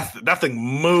 That thing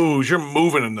moves. You're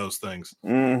moving in those things.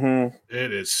 Mm-hmm.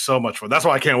 It is so much fun. That's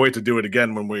why I can't wait to do it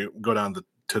again when we go down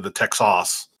to the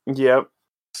Texas. Yep.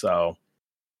 So.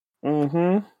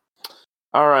 Mm-hmm.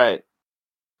 All right.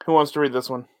 Who wants to read this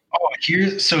one? Oh,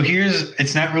 here's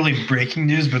it's not really breaking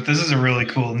news, but this is a really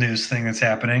cool news thing that's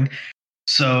happening.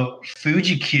 So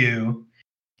Fuji Q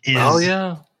is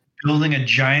building a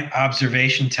giant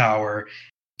observation tower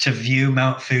to view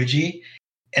Mount Fuji,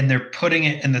 and they're putting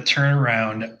it in the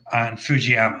turnaround on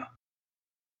Fujiyama.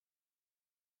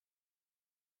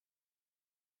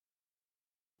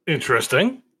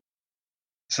 Interesting.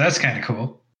 So that's kind of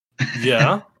cool.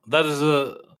 Yeah, that is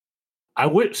I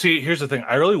wish. See, here's the thing.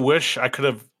 I really wish I could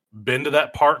have been to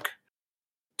that park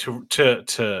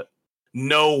to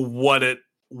know what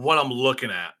I'm looking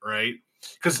at, right?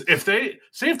 Because if they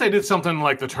did something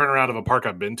like the turnaround of a park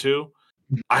I've been to,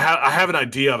 I have an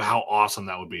idea of how awesome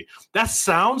that would be. That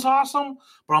sounds awesome,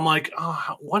 but I'm like,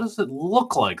 oh, what does it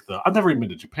look like though? I've never even been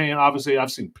to Japan. Obviously,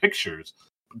 I've seen pictures.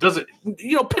 Does it?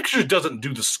 Pictures doesn't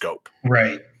do the scope,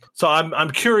 right? So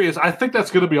I'm curious. I think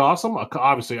that's going to be awesome.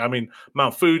 Obviously, I mean,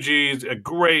 Mount Fuji is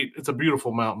it's a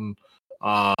beautiful mountain.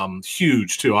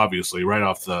 Huge too, obviously, right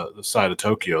off the side of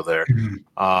Tokyo there.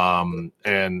 Mm-hmm.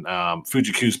 And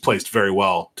Fuji Q is placed very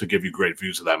well to give you great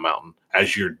views of that mountain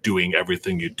as you're doing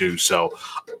everything you do. So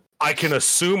I can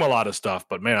assume a lot of stuff,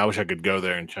 but man, I wish I could go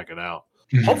there and check it out.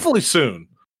 Mm-hmm.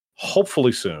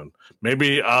 Hopefully soon.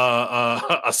 Maybe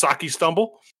a sake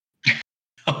stumble.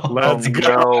 Let's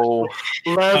go.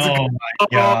 Let's go.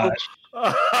 My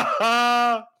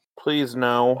gosh. Please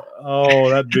no. Oh,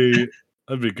 that'd be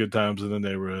good times in the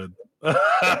neighborhood.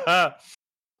 All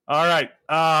right.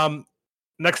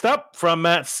 Next up from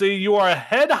Matt C. You are a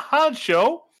head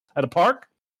honcho at a park.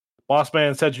 Boss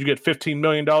man said you get $15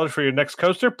 million for your next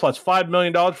coaster plus $5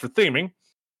 million for theming.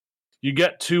 You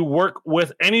get to work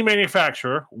with any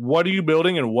manufacturer. What are you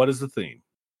building and what is the theme?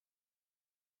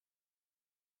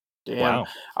 Damn. Wow.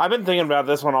 I've been thinking about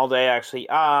this one all day, actually.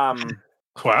 Wow.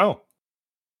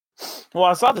 Well,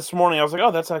 I saw it this morning. I was like, oh,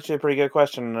 that's actually a pretty good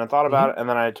question. And I thought about it, and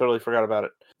then I totally forgot about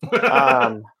it.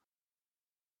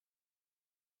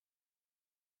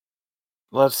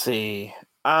 Let's see.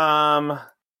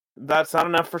 That's not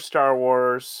enough for Star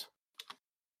Wars.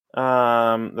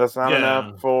 That's not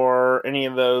enough for any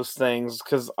of those things,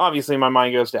 because obviously my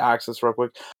mind goes to Axis real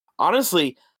quick.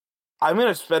 Honestly, I'm going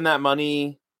to spend that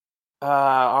money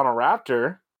on a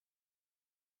Raptor.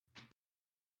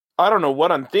 I don't know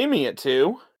what I'm theming it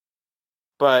to,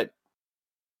 but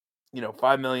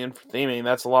 $5 million for theming,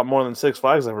 that's a lot more than Six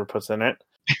Flags ever puts in it.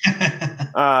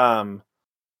 God,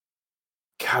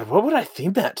 what would I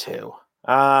theme that to?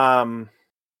 I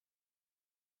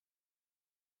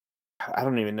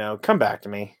don't even know. Come back to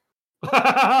me.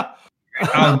 I'll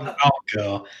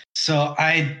go. So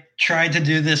I tried to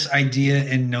do this idea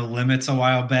in No Limits a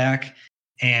while back,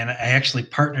 and I actually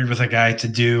partnered with a guy to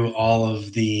do all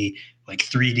of the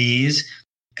 3Ds,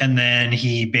 and then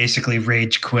he basically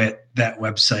rage quit that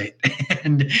website,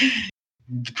 and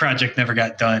the project never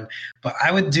got done. But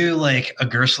I would do a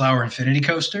Gerstlauer Infinity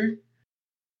Coaster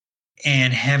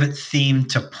and have it themed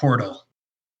to Portal.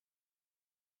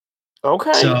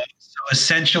 Okay. So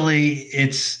essentially,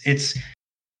 it's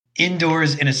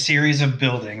indoors in a series of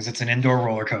buildings. It's an indoor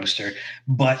roller coaster,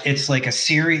 but it's like a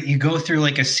series. You go through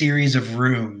a series of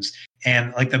rooms,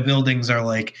 and the buildings are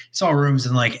it's all rooms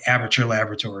in Aperture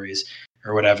Laboratories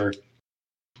or whatever.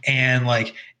 And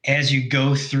as you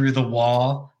go through the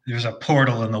wall, there's a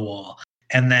portal in the wall,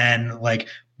 and then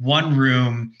one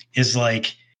room is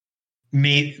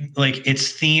made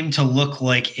it's themed to look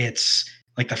like it's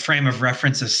the frame of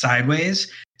reference is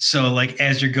sideways. So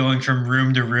as you're going from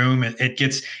room to room, it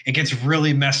gets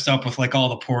really messed up with all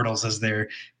the portals as they're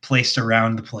placed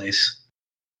around the place.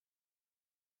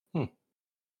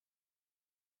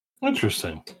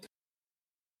 Interesting.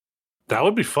 That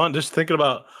would be fun. Just thinking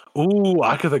about. Ooh,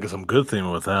 I could think of some good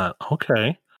theme with that.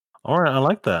 Okay, all right, I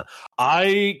like that.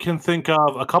 I can think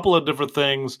of a couple of different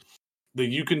things that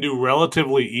you can do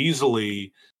relatively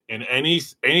easily in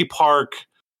any park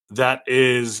that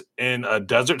is in a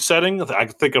desert setting. I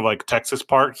can think of Texas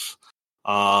parks,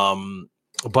 but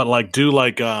do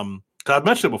I've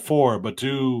mentioned it before, but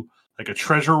do a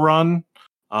treasure run.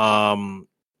 On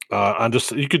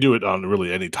just you could do it on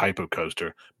really any type of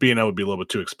coaster. B&O would be a little bit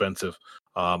too expensive.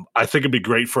 I think it'd be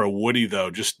great for a Woody though,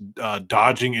 just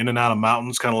dodging in and out of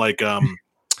mountains, kind of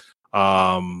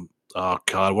oh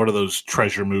god, what are those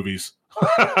treasure movies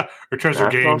or treasure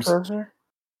National games? Treasure?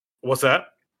 What's that?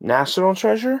 National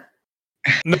Treasure?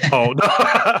 No.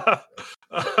 A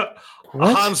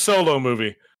What? Han Solo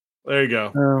movie. There you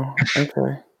go. Oh,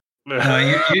 okay.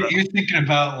 No, you're thinking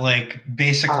about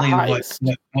basically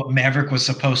what Maverick was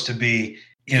supposed to be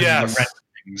in the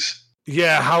renderings.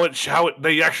 Yeah, how it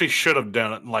they actually should have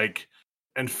done it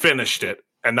and finished it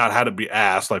and not had to be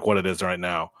asked what it is right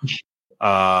now.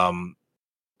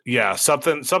 Yeah,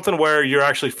 something where you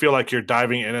actually feel like you're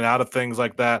diving in and out of things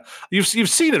like that. You've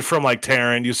seen it from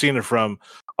Terran, you've seen it from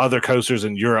other coasters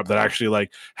in Europe that actually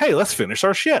hey, let's finish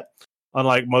our shit.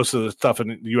 Unlike most of the stuff in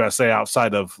the USA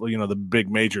outside of the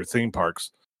big major theme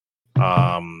parks.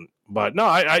 But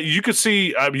no, you could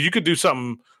see you could do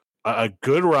something a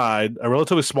good ride, a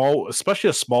relatively small, especially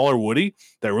a smaller Woody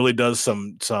that really does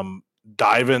some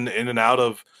diving in and out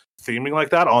of theming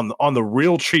like that on the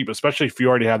real cheap, especially if you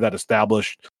already have that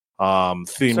established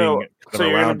theming. So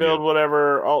you're gonna build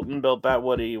whatever Alton built that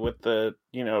Woody with the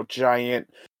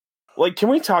giant. Can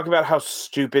we talk about how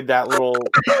stupid that little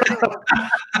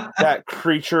that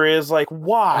creature is?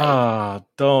 Why?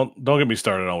 Don't get me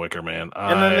started on Wicker Man.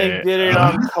 And then they did it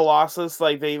on Colossus.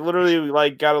 They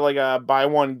literally got a buy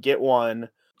one get one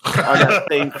on that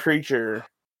same creature.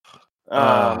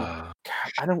 God,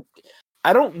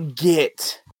 I don't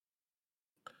get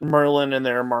Merlin and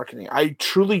their marketing. I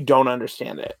truly don't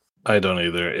understand it. I don't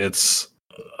either. It's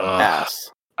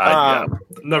ass. I've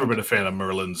never been a fan of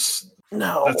Merlin's.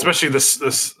 No, especially this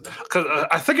because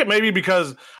I think it may be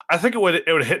because I think it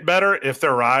would hit better if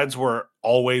their rides were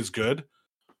always good.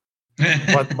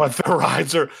 but their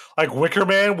rides are Wicker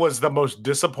Man was the most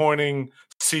disappointing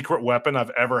secret weapon I've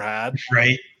ever had.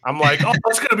 Right. I'm oh,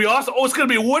 it's gonna be awesome. Oh, it's gonna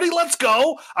be Woody. Let's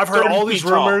go. I've heard all these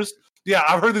rumors. Yeah,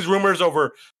 I've heard these rumors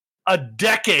over a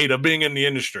decade of being in the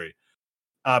industry,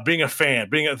 being a fan,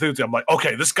 being an enthusiast. I'm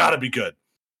okay, this got to be good.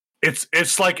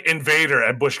 It's like Invader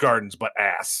at Busch Gardens, but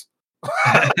ass.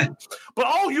 But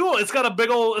it's got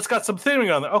it's got some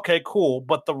theming on there. Okay, cool.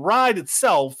 But the ride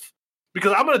itself,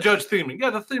 because I'm going to judge theming. Yeah,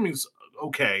 the theming's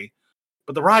okay,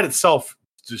 but the ride itself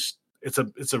just it's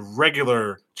a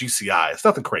regular GCI. It's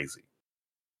nothing crazy.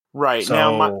 Right.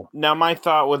 So, now my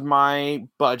thought with my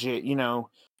budget,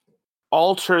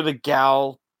 alter the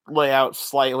gal layout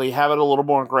slightly, have it a little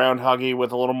more ground huggy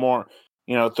with a little more,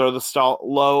 throw the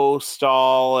low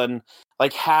stall and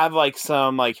have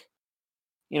some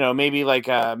maybe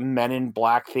a Men in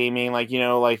Black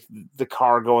theming, the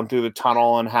car going through the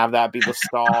tunnel and have that be the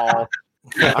stall.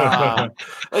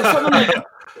 Something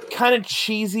kind of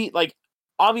cheesy.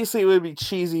 Obviously it would be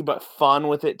cheesy, but fun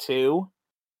with it too.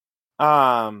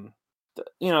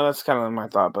 that's kind of my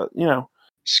thought. But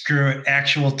Screw it.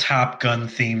 Actual Top Gun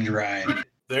themed ride.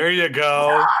 There you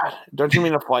go. don't you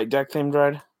mean a flight deck themed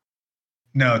ride?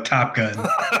 No, Top Gun.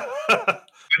 But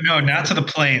no, not to the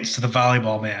planes, to the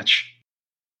volleyball match.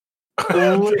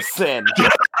 Listen.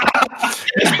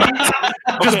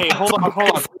 Okay, hold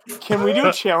on. Can we do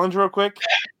a challenge real quick?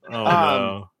 Oh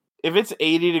no. If it's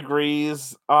 80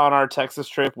 degrees on our Texas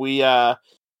trip, we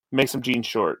make some jean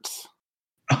shorts.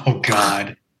 Oh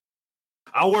God.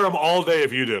 I'll wear them all day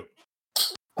if you do.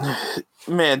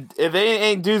 Man, if they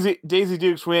ain't Daisy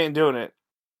Dukes, we ain't doing it.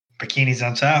 Bikinis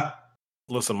on top.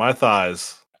 Listen, my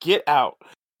thighs. Get out.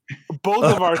 Both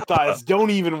of our thighs. Don't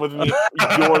even with me.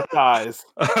 Your thighs.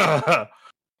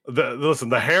 Listen,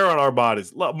 the hair on our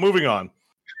bodies. Moving on.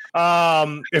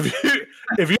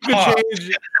 If you could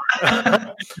change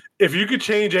if you could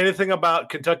change anything about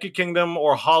Kentucky Kingdom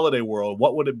or Holiday World,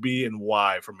 what would it be and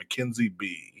why? From Mackenzie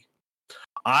B.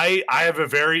 I have a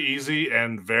very easy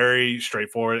and very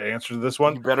straightforward answer to this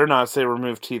one. You better not say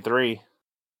remove T3.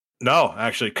 No,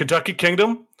 actually, Kentucky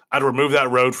Kingdom, I'd remove that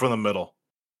road from the middle.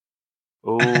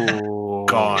 Oh,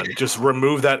 Gone. Just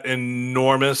remove that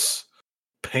enormous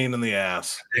pain in the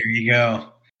ass. There you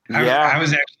go. Yeah. I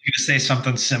was actually going to say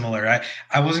something similar.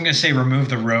 I wasn't going to say remove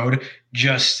the road,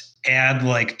 just add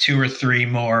like 2 or 3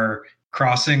 more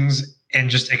crossings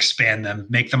and just expand them.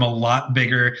 Make them a lot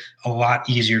bigger, a lot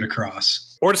easier to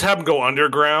cross. Or just have them go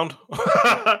underground,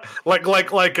 like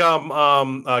Kennywood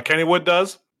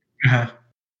does. Uh-huh.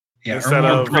 Yeah, Instead or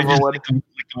more of bridges like the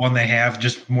one they have,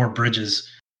 just more bridges.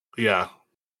 Yeah,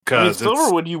 because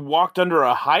Silverwood, you walked under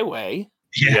a highway.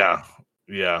 Yeah.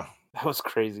 That was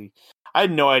crazy. I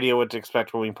had no idea what to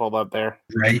expect when we pulled up there.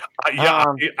 Right? I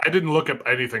didn't look up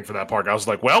anything for that park. I was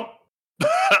like, well,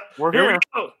 we're here. We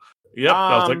go. Yep.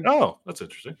 I was like, oh, that's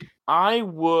interesting. I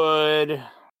would,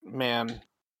 man.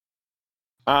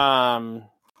 I'm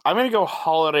gonna go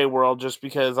Holiday World just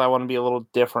because I want to be a little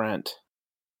different.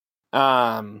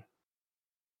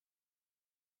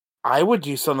 I would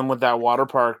do something with that water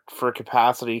park for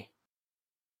capacity.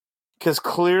 Because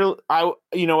clearly, I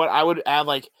would add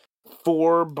like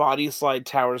 4 body slide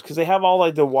towers because they have all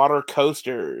like the water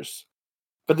coasters,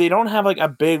 but they don't have like a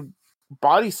big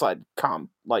body slide tower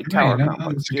complex.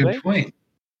 That's a good point.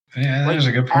 Yeah, like, there's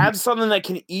a good point. Add something that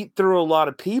can eat through a lot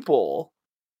of people.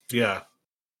 Yeah.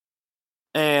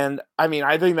 And I mean,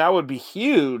 I think that would be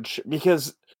huge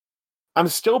because I'm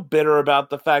still bitter about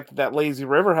the fact that Lazy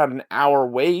River had an hour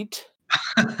wait.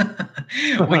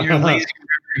 When your Lazy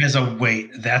River has a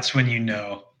wait, that's when you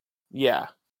know. Yeah.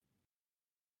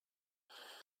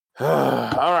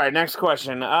 All right, next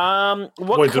question.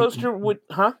 What coaster would?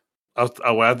 Huh?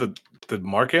 Did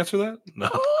Mark answer that? No,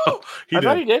 I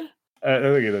thought he did. I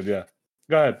think he did. Yeah.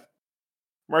 Go ahead,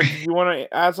 Mark. Do you want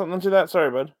to add something to that?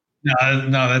 Sorry, bud. No,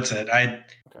 that's it. I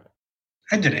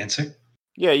did answer.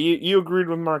 Yeah, you agreed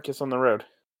with Marcus on the road.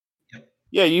 Yep.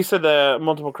 Yeah, you said the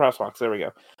multiple crosswalks. There we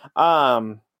go.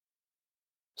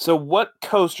 So what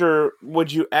coaster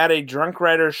would you add a drunk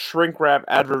rider shrink wrap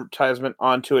advertisement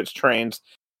onto its trains?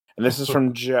 And this is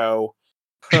from Joe.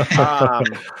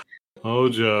 Oh,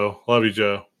 Joe. Love you,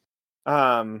 Joe.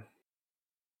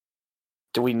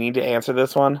 Do we need to answer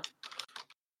this one?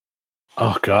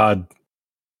 Oh, God.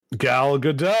 Gal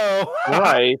Gadot.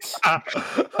 Right.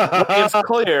 It's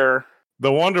clear.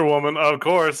 The Wonder Woman, of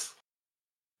course.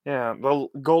 Yeah, the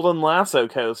Golden Lasso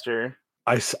coaster.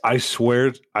 I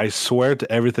swear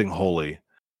to everything holy.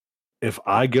 If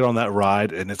I get on that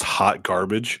ride and it's hot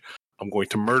garbage, I'm going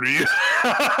to murder you.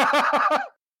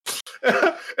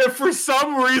 If for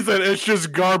some reason it's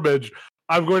just garbage,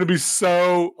 I'm going to be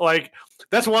so like.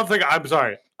 That's one thing. I'm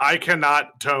sorry. I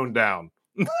cannot tone down.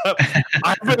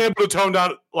 I've been able to tone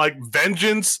down like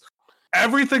Vengeance,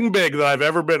 everything big that I've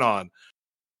ever been on.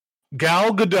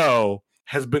 Gal Gadot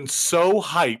has been so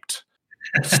hyped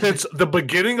since the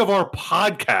beginning of our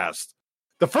podcast.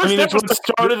 The first episode that's what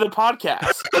started the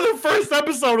podcast. The first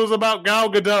episode was about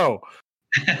Gal Gadot.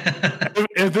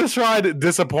 If this ride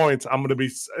disappoints, I'm gonna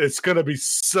be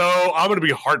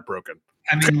heartbroken.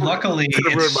 I mean, luckily, it's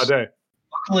gonna ruin my day.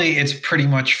 Luckily, it's pretty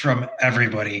much from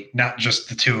everybody, not just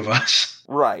the 2 of us.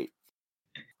 Right.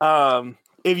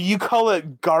 If you call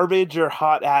it garbage or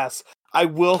hot ass, I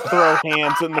will throw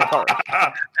hands in the park.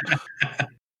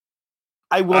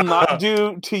 I will not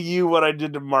do to you what I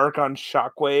did to Mark on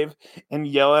Shockwave and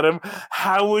yell at him,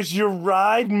 "How was your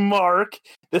ride, Mark?"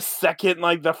 The second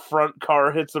like the front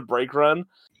car hits a brake run.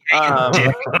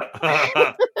 And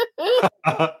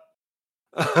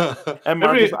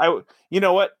Marcus, you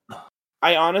know what?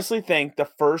 I honestly think the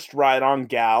first ride on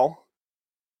Gal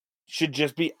should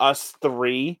just be us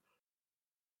 3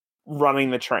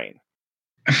 running the train.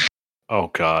 Oh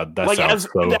God, that Like sounds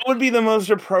so. that would be the most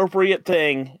appropriate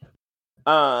thing.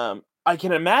 I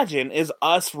can imagine is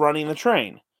us running the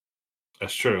train.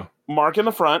 That's true. Mark in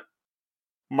the front,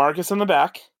 Marcus in the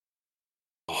back,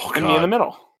 and me in the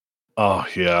middle. Oh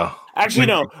yeah. Actually,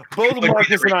 no, both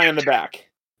Marcus and I in the back.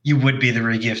 You would be the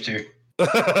regifter.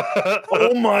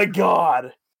 Oh my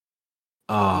God.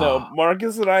 No,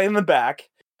 Marcus and I in the back.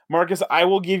 Marcus, I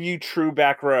will give you true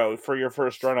back row for your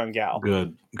first run on Gal.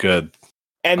 Good.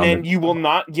 And then you will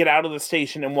not get out of the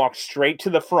station and walk straight to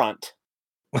the front.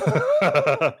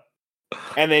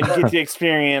 And then get to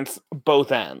experience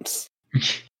both ends.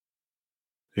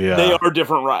 Yeah. They are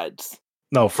different rides.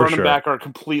 No, for front sure. and back are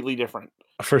completely different.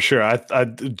 For sure. I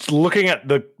looking at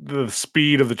the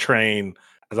speed of the train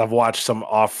as I've watched some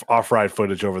off-ride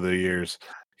footage over the years.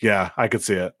 Yeah, I could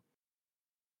see it.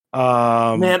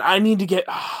 Man, I need to get.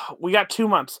 We got 2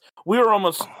 months. We are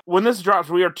almost when this drops.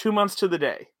 We are 2 months to the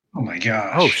day. Oh my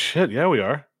gosh! Oh shit! Yeah, we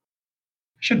are. I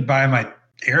should buy my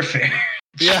airfare.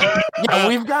 Yeah,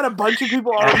 we've got a bunch of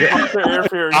people already bought their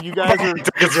airfare. You guys are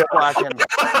slacking.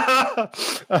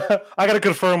 I got to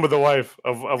confirm with the wife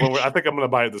of when I think I'm going to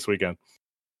buy it this weekend.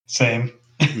 Same.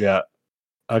 Yeah.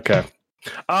 Okay.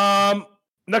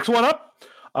 Next one up.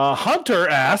 Hunter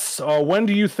asks, when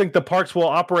do you think the parks will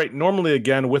operate normally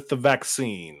again with the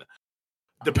vaccine?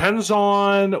 Depends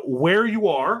on where you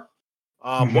are,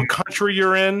 what country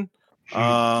you're in,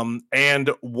 and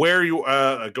where you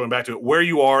going back to it, where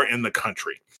you are in the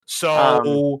country.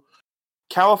 So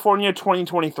California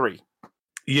 2023.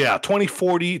 Yeah,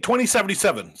 2040,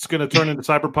 2077. It's going to turn into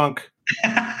Cyberpunk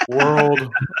world.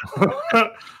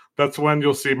 That's when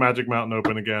you'll see Magic Mountain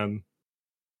open again.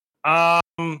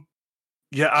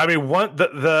 Yeah, I mean,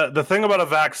 the thing about a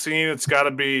vaccine, it's got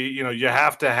to be, you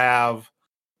have to have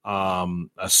a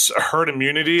herd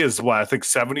immunity is what I think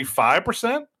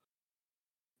 75%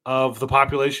 of the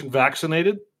population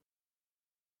vaccinated.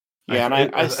 Yeah,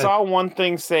 and I saw one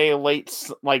thing say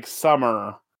like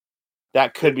summer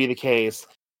that could be the case.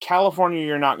 California,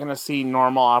 you're not going to see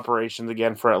normal operations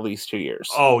again for at least 2 years.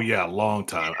 Oh, yeah, long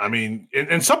time. I mean,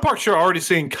 in some parts, you're already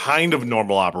seeing kind of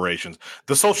normal operations.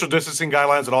 The social distancing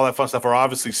guidelines and all that fun stuff are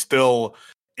obviously still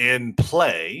in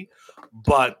play.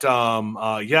 But,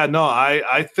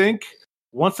 I think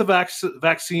once the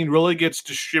vaccine really gets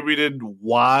distributed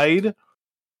wide,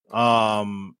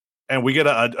 and we get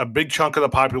a big chunk of the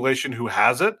population who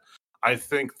has it, I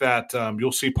think that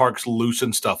you'll see parks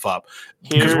loosen stuff up.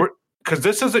 Because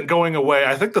this isn't going away.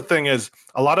 I think the thing is,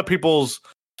 a lot of people's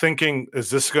thinking,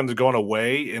 is this going to go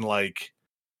away in like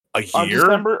a year? On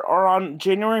December or on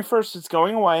January 1st, it's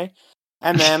going away.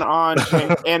 And then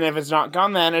and if it's not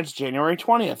gone then, it's January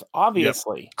 20th,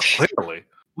 obviously. Yep, clearly.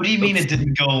 What do you mean it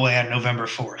didn't go away on November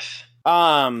 4th?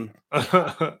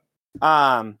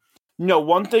 No,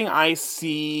 one thing I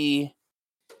see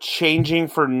changing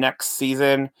for next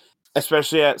season,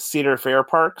 especially at Cedar Fair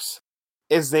parks,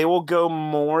 is they will go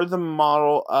more the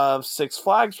model of Six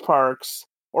Flags parks,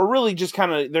 or really just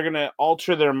kind of, they're going to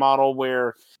alter their model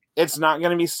where it's not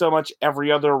going to be so much every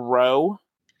other row.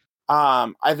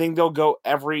 I think they'll go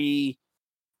every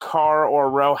car or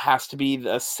row has to be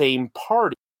the same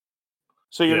party.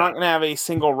 So you're not going to have a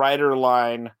single rider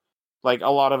line like a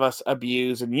lot of us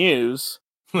abuse and use.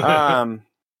 But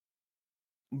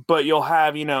you'll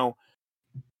have, on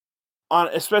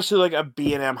especially like a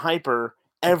B&M Hyper,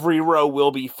 every row will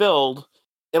be filled.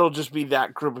 It'll just be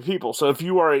that group of people. So if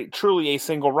you are truly a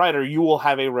single rider, you will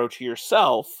have a row to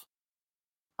yourself.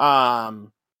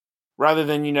 Rather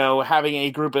than, having a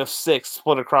group of 6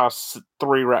 split across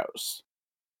 3 rows.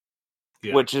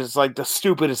 Yeah. Which is like the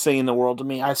stupidest thing in the world to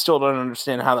me. I still don't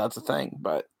understand how that's a thing,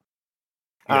 but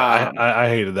I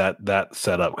hated that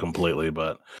setup completely,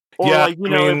 but or if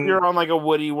you're on like a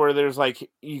Woody where there's like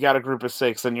you got a group of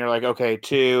 6 and you're like, okay,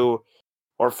 2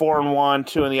 or 4 in one,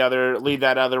 2 in the other, leave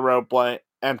that other row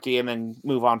empty and then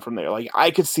move on from there. Like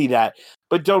I could see that,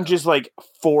 but don't just like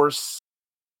force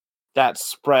that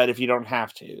spread if you don't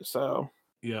have to. So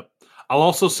yep. I'll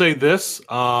also say this: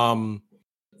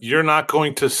 you're not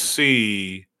going to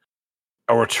see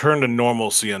a return to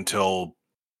normalcy until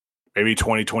maybe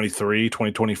 2023,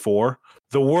 2024.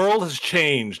 The world has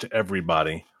changed,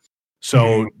 everybody.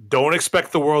 So don't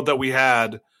expect the world that we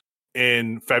had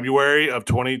in February of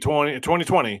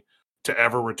 2020 to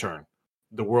ever return.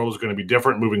 The world is going to be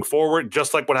different moving forward,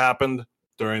 just like what happened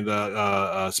during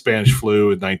the Spanish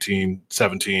flu in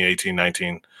 1917, 18,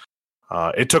 19.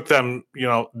 It took them,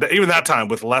 even that time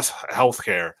with less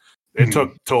healthcare, it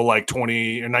took till like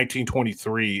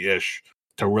 1923-ish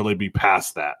to really be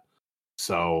past that.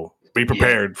 So be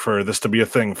prepared for this to be a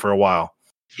thing for a while.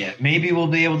 Yeah, maybe we'll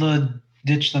be able to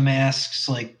ditch the masks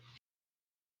like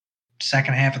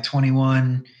second half of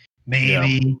 21,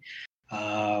 maybe.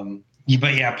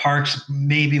 But yeah, parks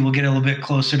maybe will get a little bit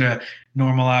closer to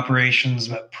normal operations,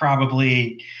 but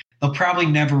they'll probably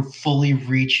never fully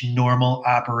reach normal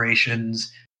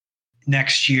operations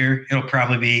next year. It'll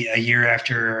probably be a year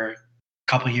after, a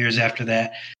couple years after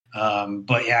that.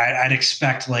 But yeah, I'd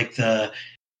expect like the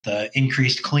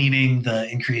increased cleaning, the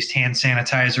increased hand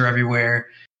sanitizer everywhere.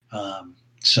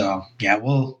 So yeah,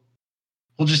 we'll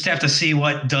just have to see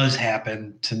what does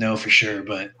happen to know for sure.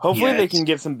 But hopefully yeah, they can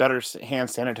get some better hand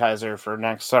sanitizer for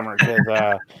next summer.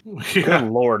 Because good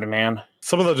Lord, man,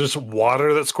 some of the just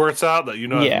water that squirts out that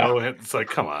it's like,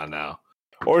 come on now.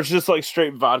 Or it's just like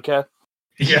straight vodka.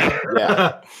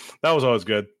 Yeah. That was always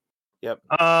good. Yep.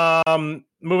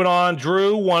 Moving on,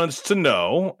 Drew wants to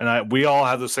know, and we all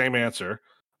have the same answer.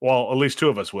 Well, at least two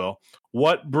of us will.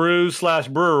 What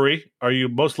brew/brewery are you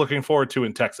most looking forward to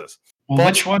in Texas? Well,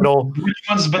 which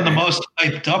one's been the most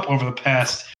hyped up over the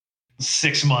past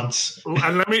 6 months?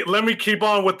 And let me keep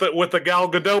on with the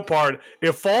Gal Gadot part.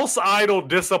 If False Idol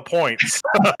disappoints,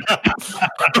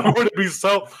 I'm going to be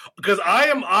so, because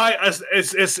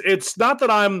it's not that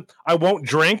I won't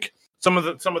drink some of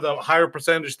the higher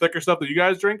percentage thicker stuff that you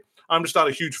guys drink. I'm just not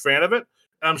a huge fan of it.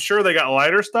 I'm sure they got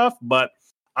lighter stuff, but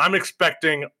I'm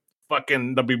expecting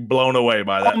fucking to be blown away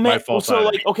by that. By False Idol.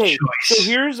 Like, okay, so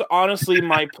here's honestly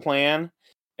my plan,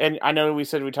 and I know we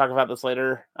said we talk about this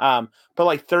later. But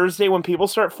like Thursday when people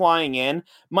start flying in,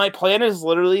 my plan is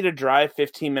literally to drive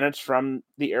 15 minutes from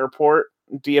the airport,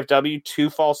 DFW, to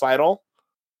False Idol,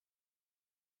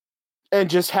 and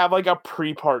just have like a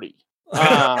pre-party.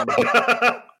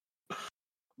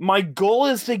 My goal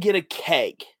is to get a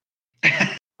keg.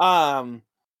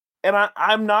 And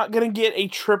I'm not going to get a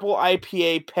triple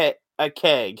IPA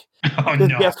keg.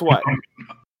 Because guess what?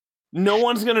 No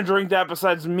one's going to drink that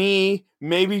besides me,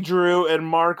 maybe Drew, and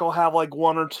Mark will have like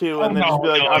one or two and then just be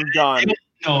like, I'm done.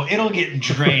 It'll get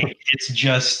drained. It's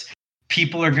just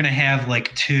people are going to have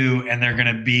like two and they're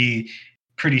going to be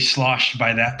pretty sloshed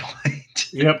by that point.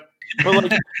 Yep. But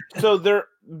like, so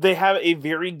they have a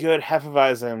very good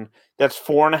Hefeweizen that's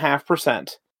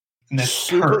 4.5%. And that's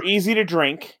super easy to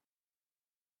drink.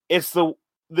 It's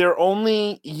their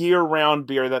only year-round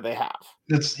beer that they have.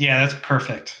 That's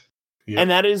perfect. Yep.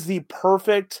 And that is the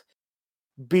perfect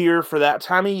beer for that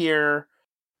time of year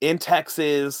in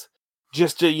Texas,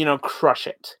 just to, crush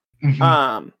it.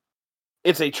 Mm-hmm.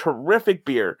 It's a terrific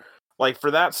beer. Like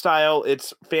for that style,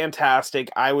 it's fantastic.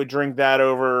 I would drink that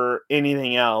over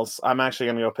anything else. I'm actually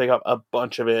going to go pick up a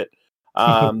bunch of it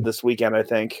this weekend, I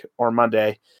think, or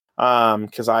Monday,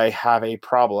 because I have a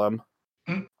problem.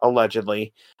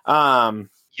 Allegedly.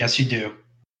 Yes, you do.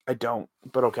 I don't,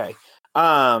 but okay. So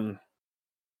I'm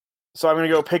going to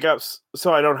go pick up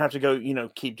so I don't have to go,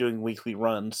 keep doing weekly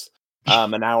runs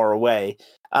an hour away.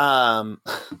 So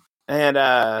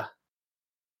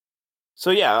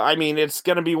yeah, I mean, it's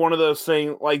going to be one of those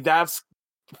things like that's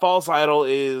False Idol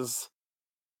is,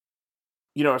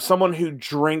 someone who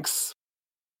drinks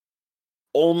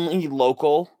only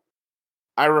local.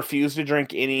 I refuse to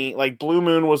drink any, like Blue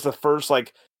Moon was the first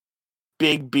like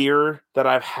big beer that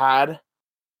I've had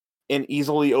in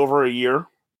easily over a year.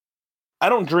 I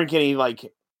don't drink any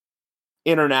like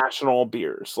international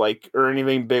beers or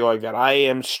anything big like that.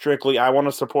 I want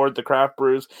to support the craft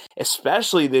brews,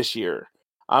 especially this year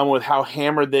with how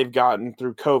hammered they've gotten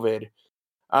through COVID.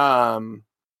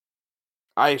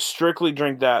 I strictly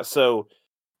drink that. So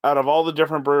out of all the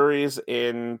different breweries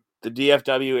in the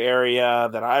DFW area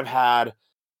that I've had,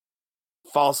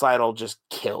 False Idol just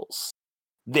kills.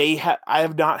 I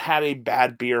have not had a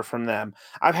bad beer from them.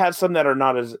 I've had some that are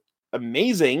not as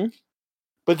amazing,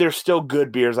 but they're still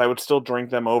good beers. I would still drink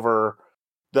them over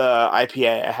the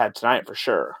IPA I had tonight for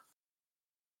sure.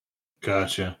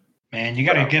 Gotcha. Man, you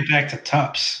got to get back to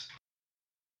Tups.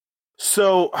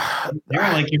 So they were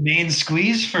like your main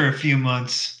squeeze for a few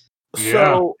months.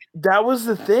 So that was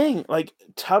the thing. Like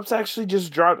Tups actually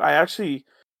just dropped.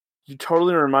 You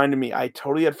totally reminded me. I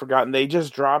totally had forgotten. They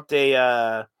just dropped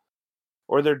they're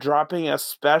dropping a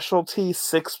specialty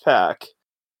 6-pack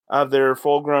of their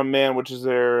Full Grown Man, which is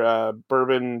their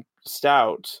bourbon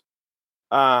stout.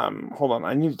 Hold on,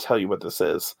 I need to tell you what this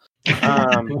is.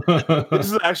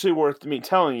 This is actually worth me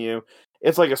telling you.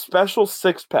 It's like a special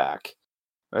 6-pack.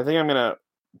 I think I'm gonna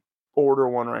order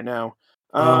one right now.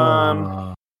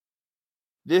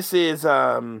 This is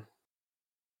 2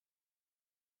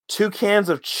 cans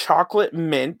of chocolate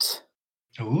mint.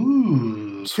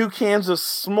 Ooh. 2 cans of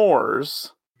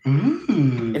s'mores. Ooh.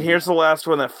 And here's the last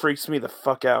one that freaks me the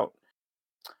fuck out.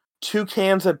 2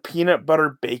 cans of peanut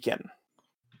butter bacon.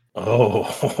 Oh.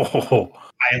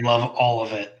 I love all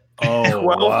of it. Oh,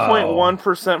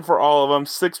 12.1% for all of them,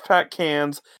 6-pack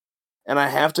cans, and I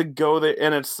have to go there,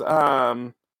 and it's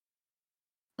I'm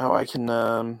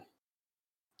gonna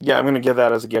give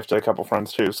that as a gift to a couple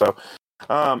friends too. So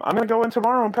I'm gonna go in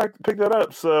tomorrow and pick that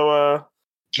up. So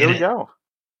there we go.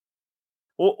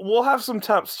 We'll have some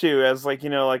tups too, as like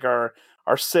our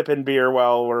sipping beer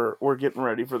while we're getting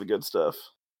ready for the good stuff.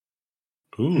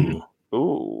 Ooh.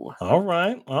 Ooh. All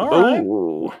right.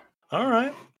 Ooh. All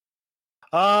right.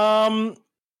 Are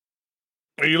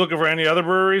you looking for any other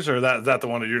breweries, or that the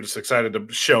one that you're just excited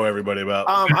to show everybody about?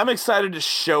 I'm excited to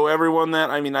show everyone that.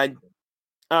 I mean,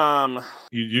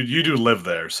 you do live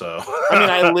there, so I mean,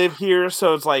 I live here,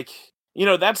 so it's like,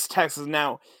 that's Texas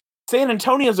now. San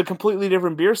Antonio is a completely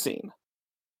different beer scene.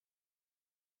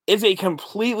 It's a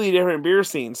completely different beer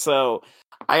scene, so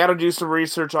I got to do some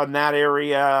research on that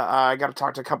area. I got to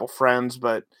talk to a couple friends,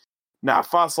 but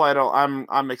Fossil Idol,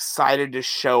 I'm excited to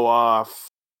show off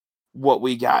what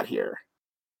we got here.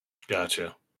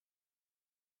 Gotcha.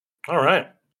 All right.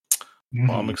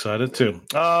 Well, I'm excited too.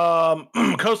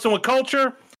 Coasting with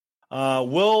Culture.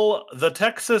 Will the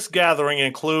Texas gathering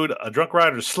include a drunk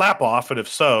rider's slap off? And if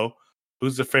so,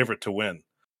 who's the favorite to win?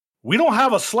 We don't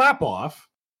have a slap off.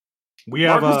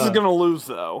 Marcus is gonna lose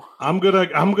though. I'm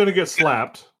gonna get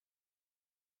slapped,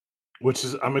 which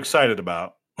is I'm excited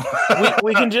about.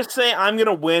 we can just say I'm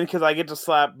gonna win because I get to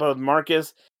slap both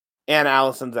Marcus and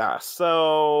Allison's ass.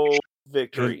 So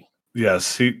victory.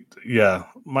 Yes,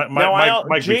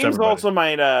 Mike James also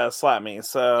might slap me.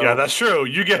 So yeah, that's true.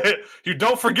 You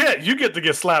don't forget. You get to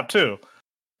get slapped too,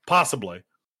 possibly.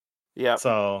 Yeah.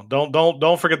 So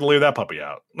don't forget to leave that puppy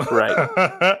out.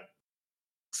 Right.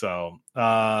 So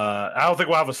I don't think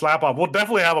we'll have a slap off. We'll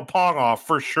definitely have a pong off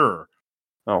for sure.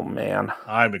 Oh man,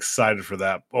 I'm excited for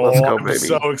that. Let's go, I'm baby.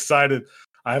 so excited.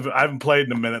 I haven't played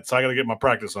in a minute, so I got to get my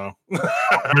practice on. We're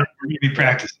gonna be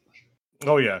practicing.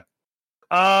 Oh yeah.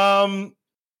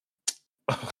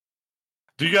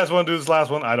 Do you guys want to do this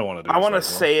last one? I don't want to do. I want to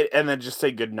say it and then just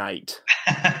say good night.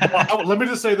 Let me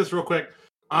just say this real quick.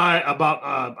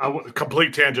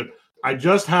 Complete tangent. I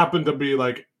just happened to be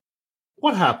like,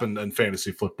 what happened in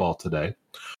fantasy football today?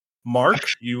 Mark,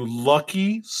 you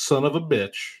lucky son of a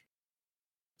bitch.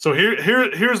 So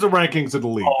here's the rankings of the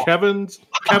league. Kevin's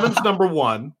number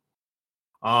 1.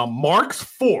 Mark's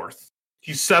 4th.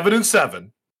 He's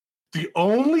 7-7. The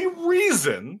only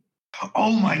reason.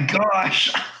 Oh my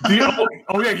gosh. Yeah,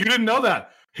 you didn't know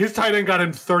that. His tight end got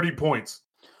him 30 points.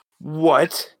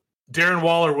 What? Darren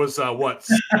Waller was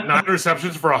 9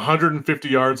 receptions for 150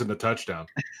 yards and a touchdown.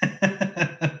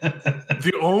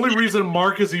 The only reason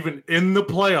Mark is even in the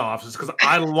playoffs is because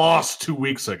I lost 2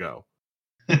 weeks ago.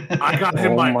 I got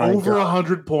him by over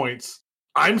 100 points.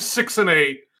 I'm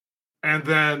 6-8, and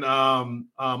then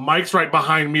Mike's right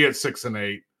behind me at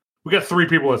 6-8. We got 3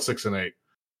 people at 6-8.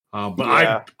 But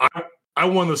yeah. I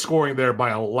won the scoring there by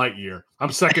a light year.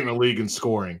 I'm second in the league in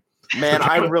scoring. Man,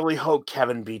 I really hope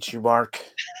Kevin beats you, Mark.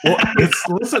 Well,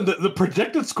 listen, the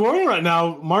projected scoring right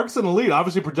now, Mark's in the lead.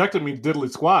 Obviously, projected me diddly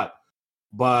squat,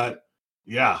 but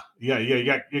yeah.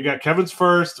 You got Kevin's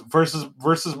first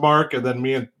versus Mark, and then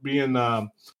me and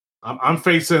I'm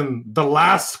facing the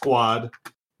last squad,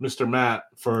 Mr. Matt,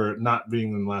 for not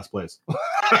being in last place.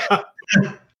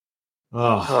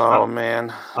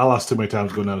 Man, I lost too many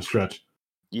times going down the stretch.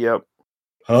 Yep.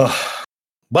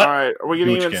 But all right, are we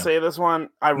gonna even say this one?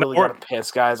 I really gotta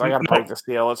piss, guys. I gotta break the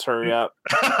seal. Let's hurry up.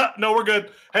 No, we're good.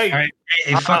 Hey, all right.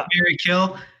 Hey, fuck Mary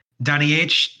Kill, Donnie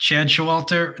H, Chad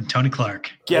Showalter, and Tony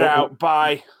Clark. Get out.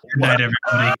 Bye. Good night,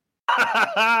 everybody.